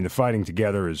thing. I mean, the fighting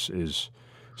together is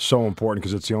so important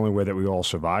because it's the only way that we all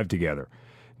survive together.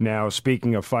 Now,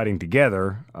 speaking of fighting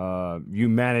together, you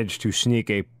managed to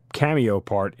sneak a cameo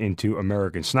part into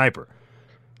American Sniper.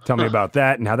 Tell me about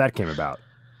that and how that came about.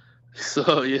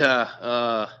 So,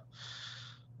 yeah,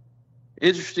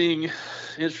 interesting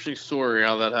story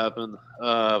how that happened.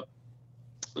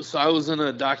 So I was in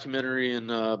a documentary in,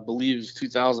 I believe it was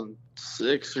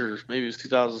 2006 or maybe it was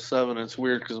 2007. It's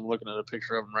weird because I'm looking at a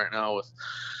picture of him right now with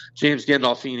James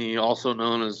Gandolfini, also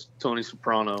known as Tony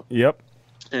Soprano. Yep.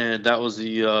 And that was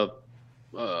the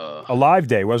Alive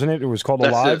Day, wasn't it? It was called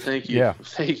Alive. It. Thank you. Yeah.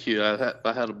 Thank you.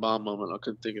 I had a bomb moment. I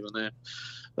couldn't think of the name.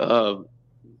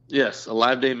 Yes,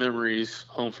 Alive Day Memories,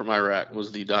 Home from Iraq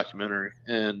was the documentary,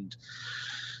 and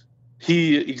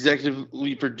he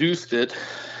executively produced it,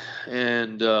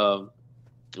 and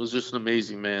it was just an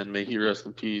amazing man. May he rest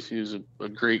in peace. He was a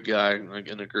great guy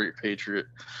and a great patriot.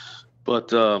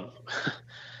 But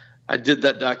I did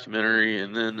that documentary,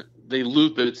 and then they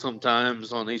loop it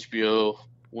sometimes on HBO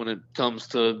when it comes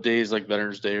to days like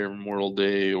Veterans Day or Memorial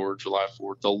Day or July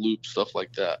 4th. They'll loop stuff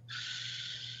like that.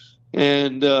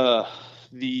 And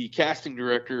the casting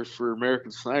director for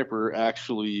American Sniper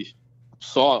actually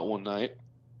saw it one night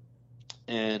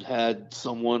and had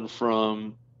someone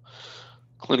from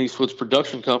Clint Eastwood's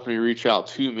production company reach out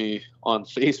to me on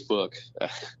Facebook.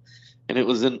 And it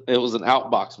was an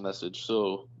outbox message.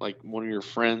 So like one of your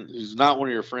friends who's not one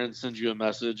of your friends sends you a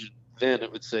message, then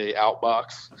it would say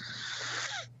outbox.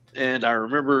 And I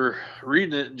remember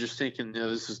reading it and just thinking,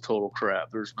 this is total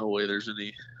crap. There's no way there's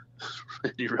any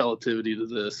relativity to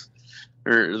this,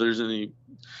 or there's no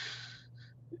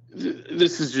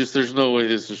way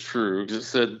this is true. Because it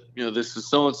said, this is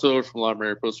so-and-so from La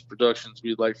Mariposa Productions.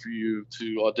 We'd like for you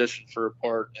to audition for a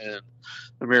part in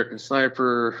American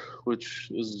Sniper, which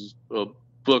is a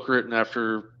book written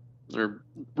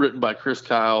by Chris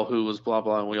Kyle, who was blah,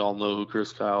 blah, and we all know who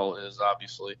Chris Kyle is,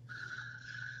 obviously.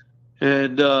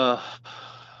 And so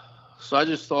I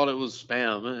just thought it was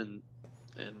spam, and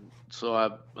so I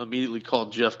immediately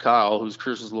called Jeff Kyle, who's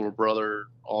Chris's little brother,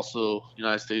 also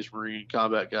United States Marine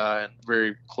combat guy and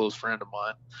very close friend of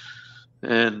mine.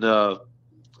 And I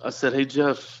said, hey,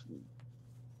 Jeff,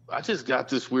 I just got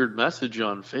this weird message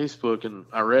on Facebook, and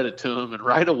I read it to him, and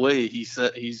right away he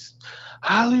said, he's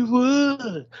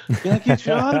Hollywood, can I get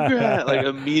your autograph? Like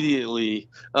immediately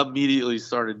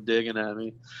started digging at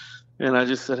me. And I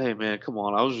just said, hey, man, come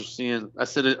on. I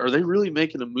said, are they really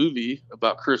making a movie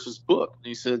about Chris's book? And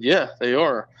he said, yeah, they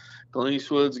are. Clint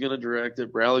Eastwood's going to direct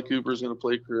it. Bradley Cooper's going to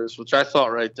play Chris, which I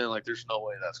thought right then, like, there's no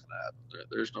way that's going to happen.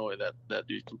 There's no way that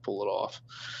dude can pull it off,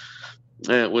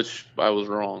 which I was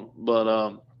wrong.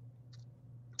 But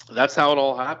that's how it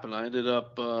all happened. I ended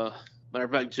up matter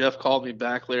of fact, Jeff called me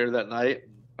back later that night.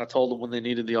 I told him when they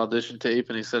needed the audition tape,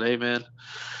 and he said, hey, man,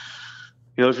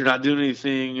 if you're not doing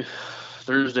anything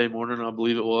Thursday morning, I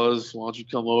believe it was, why don't you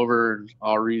come over and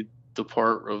I'll read the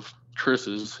part of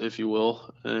Chris's, if you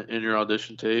will, in your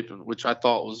audition tape, and which I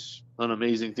thought was an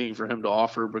amazing thing for him to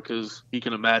offer, because he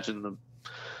can imagine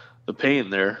the pain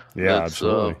there. Yeah, that's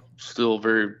absolutely. still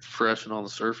very fresh and on the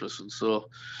surface. And so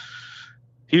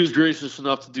he was gracious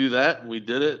enough to do that, and we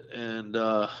did it. And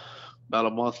about a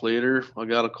month later, I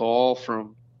got a call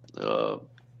from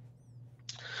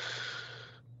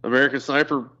American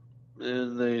Sniper,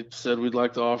 and they said, we'd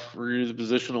like to offer you the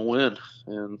position to win.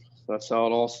 And that's how it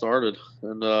all started.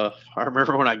 And I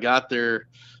remember when I got there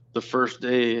the first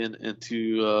day in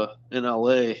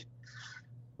LA,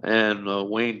 and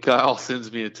Wayne Kyle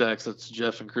sends me a text. That's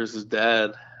Jeff and Chris's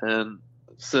dad, and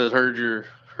said, heard you're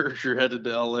headed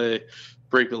to LA,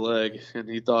 break a leg. And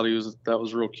he thought that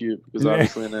was real cute, because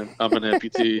obviously I'm an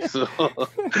amputee. So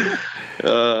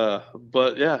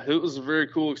but yeah, it was a very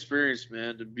cool experience,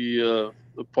 man, to be a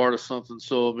part of something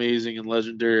so amazing and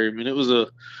legendary. I mean, it was a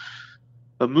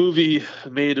movie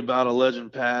made about a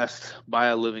legend passed by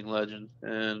a living legend,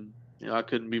 and I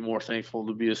couldn't be more thankful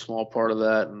to be a small part of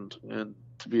that, and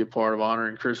to be a part of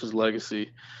honoring Chris's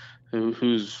legacy,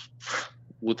 who's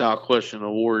without question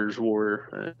a Warriors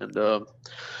warrior. And the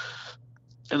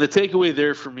takeaway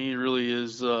there for me really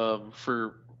is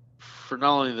for not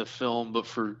only the film but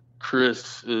for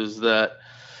Chris, is that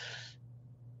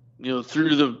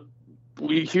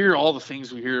we hear all the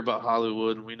things we hear about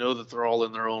Hollywood, and we know that they're all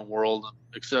in their own world, and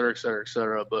et cetera, et cetera, et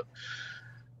cetera. But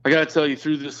I got to tell you,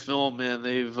 through this film, man,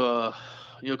 they've,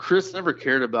 Chris never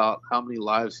cared about how many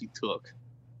lives he took.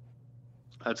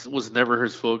 That was never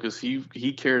his focus.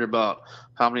 He cared about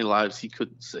how many lives he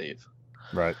couldn't save.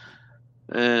 Right.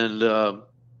 And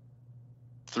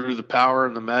through the power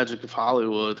and the magic of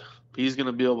Hollywood, he's going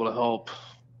to be able to help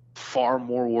far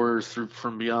more warriors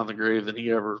from beyond the grave than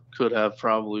he ever could have,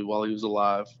 probably, while he was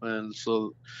alive. And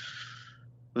so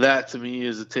that, to me,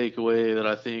 is a takeaway that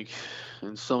I think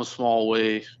in some small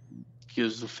way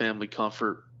gives the family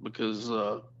comfort, because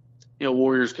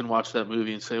warriors can watch that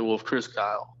movie and say, well, if Chris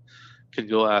Kyle can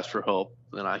go ask for help,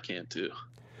 then I can too.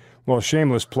 Well,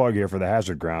 shameless plug here for the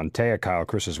Hazard Ground. Taya Kyle,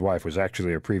 Chris's wife, was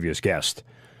actually a previous guest.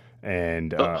 And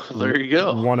there you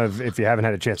go. If you haven't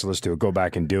had a chance to listen to it, go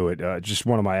back and do it. Just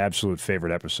one of my absolute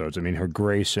favorite episodes. I mean, her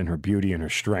grace and her beauty and her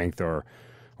strength are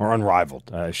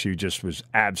unrivaled. She just was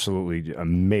absolutely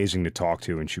amazing to talk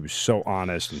to, and she was so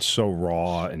honest and so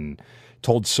raw, and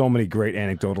told so many great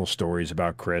anecdotal stories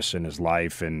about Chris and his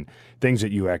life, and things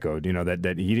that you echoed,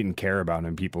 that he didn't care about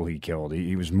the people he killed.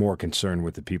 He was more concerned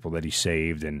with the people that he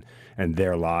saved and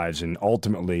their lives. And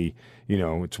ultimately,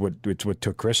 it's what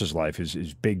took Chris's life,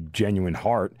 his big, genuine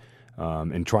heart,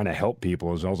 and trying to help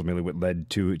people is ultimately what led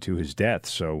to his death.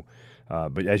 So,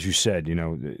 but as you said,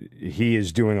 he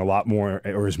is doing a lot more,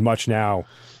 or as much now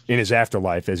in his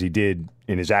afterlife as he did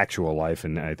in his actual life.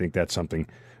 And I think that's something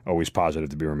always positive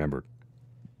to be remembered.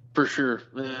 For sure.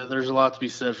 Man, there's a lot to be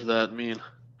said for that. I mean,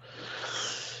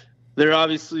 they're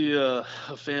obviously a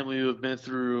family who have been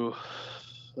through,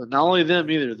 not only them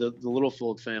either, the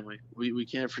Littlefield family. We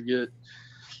can't forget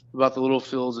about the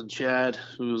Littlefields, and Chad,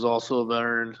 who is also a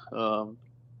veteran,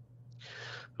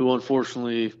 who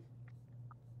unfortunately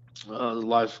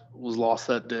life was lost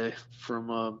that day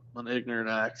from an ignorant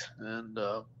act. And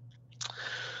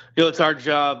it's our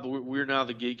job. We're now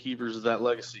the gatekeepers of that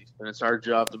legacy, and it's our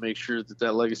job to make sure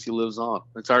that legacy lives on.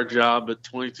 It's our job at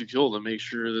 22 Kill to make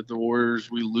sure that the warriors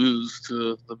we lose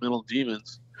to the mental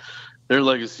demons, their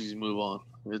legacies move on.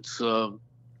 It's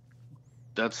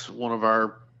that's one of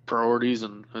our priorities,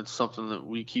 and it's something that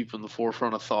we keep in the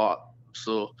forefront of thought.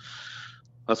 So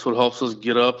that's what helps us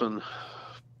get up and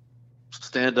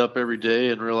stand up every day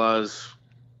and realize,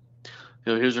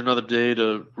 here's another day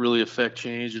to really affect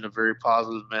change in a very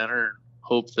positive manner, and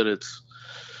hope that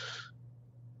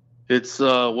it's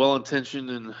well-intentioned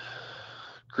and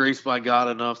graced by God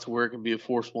enough to where it can be a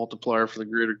force multiplier for the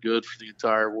greater good for the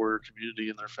entire warrior community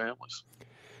and their families.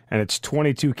 And it's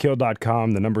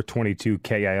 22kill.com, the number 22,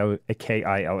 KILL.com.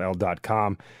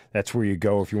 That's where you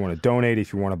go if you want to donate,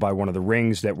 if you want to buy one of the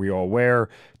rings that we all wear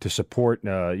to support,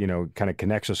 kind of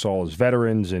connects us all as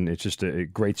veterans. And it's just a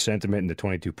great sentiment, and the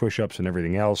 22 push-ups and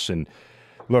everything else. And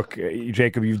look,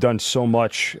 Jacob, you've done so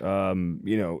much,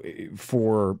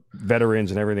 for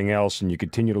veterans and everything else, and you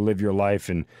continue to live your life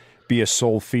and be a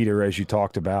soul feeder, as you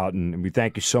talked about. And we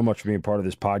thank you so much for being part of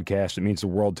this podcast. It means the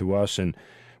world to us. And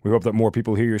we hope that more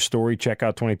people hear your story. Check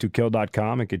out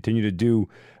 22kill.com and continue to do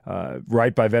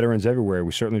right by veterans everywhere.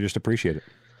 We certainly just appreciate it.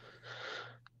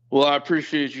 Well, I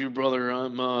appreciate you, brother.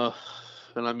 And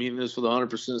I mean this with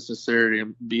 100% sincerity.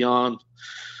 I'm beyond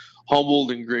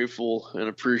humbled and grateful and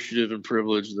appreciative and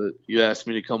privileged that you asked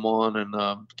me to come on, and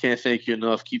can't thank you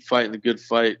enough. Keep fighting the good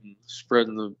fight and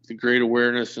spreading the great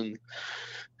awareness and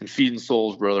feeding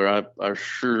souls, brother. I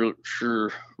sure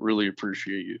really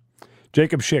appreciate you.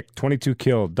 Jacob Schick,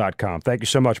 22kill.com. Thank you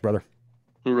so much, brother.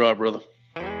 Hoorah, brother.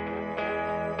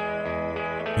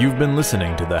 You've been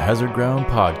listening to the Hazard Ground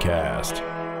Podcast,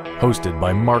 hosted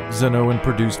by Mark Zeno and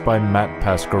produced by Matt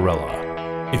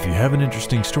Pasquarella. If you have an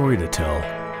interesting story to tell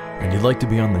and you'd like to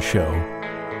be on the show,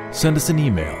 send us an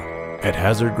email at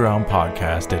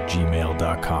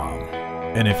hazardgroundpodcast@gmail.com.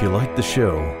 And if you like the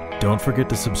show, don't forget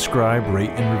to subscribe,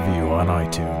 rate, and review on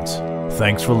iTunes.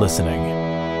 Thanks for listening.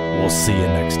 We'll see you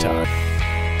next time.